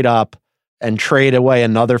trade up and trade away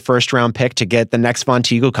another first round pick to get the next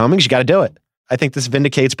Vonteego Cummings, you got to do it. I think this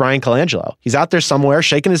vindicates Brian Colangelo. He's out there somewhere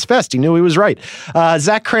shaking his fist. He knew he was right.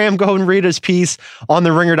 Zach Kram, go and read his piece on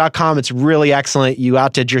theringer.com. It's really excellent. You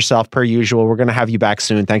outdid yourself per usual. We're going to have you back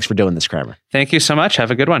soon. Thanks for doing this, Kramer. Thank you so much.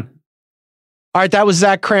 Have a good one. All right, that was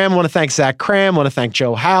Zach Kram. I want to thank Zach Kram. I want to thank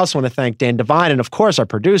Joe House. I want to thank Dan Devine. And of course, our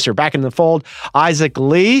producer back in the fold, Isaac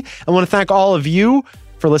Lee. I want to thank all of you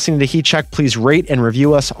for listening to Heat Check. Please rate and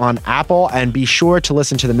review us on Apple, and be sure to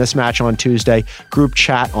listen to the Mismatch on Tuesday, Group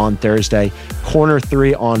Chat on Thursday, Corner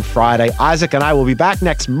 3 on Friday. Isaac and I will be back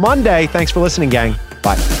next Monday. Thanks for listening, gang.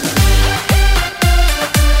 Bye.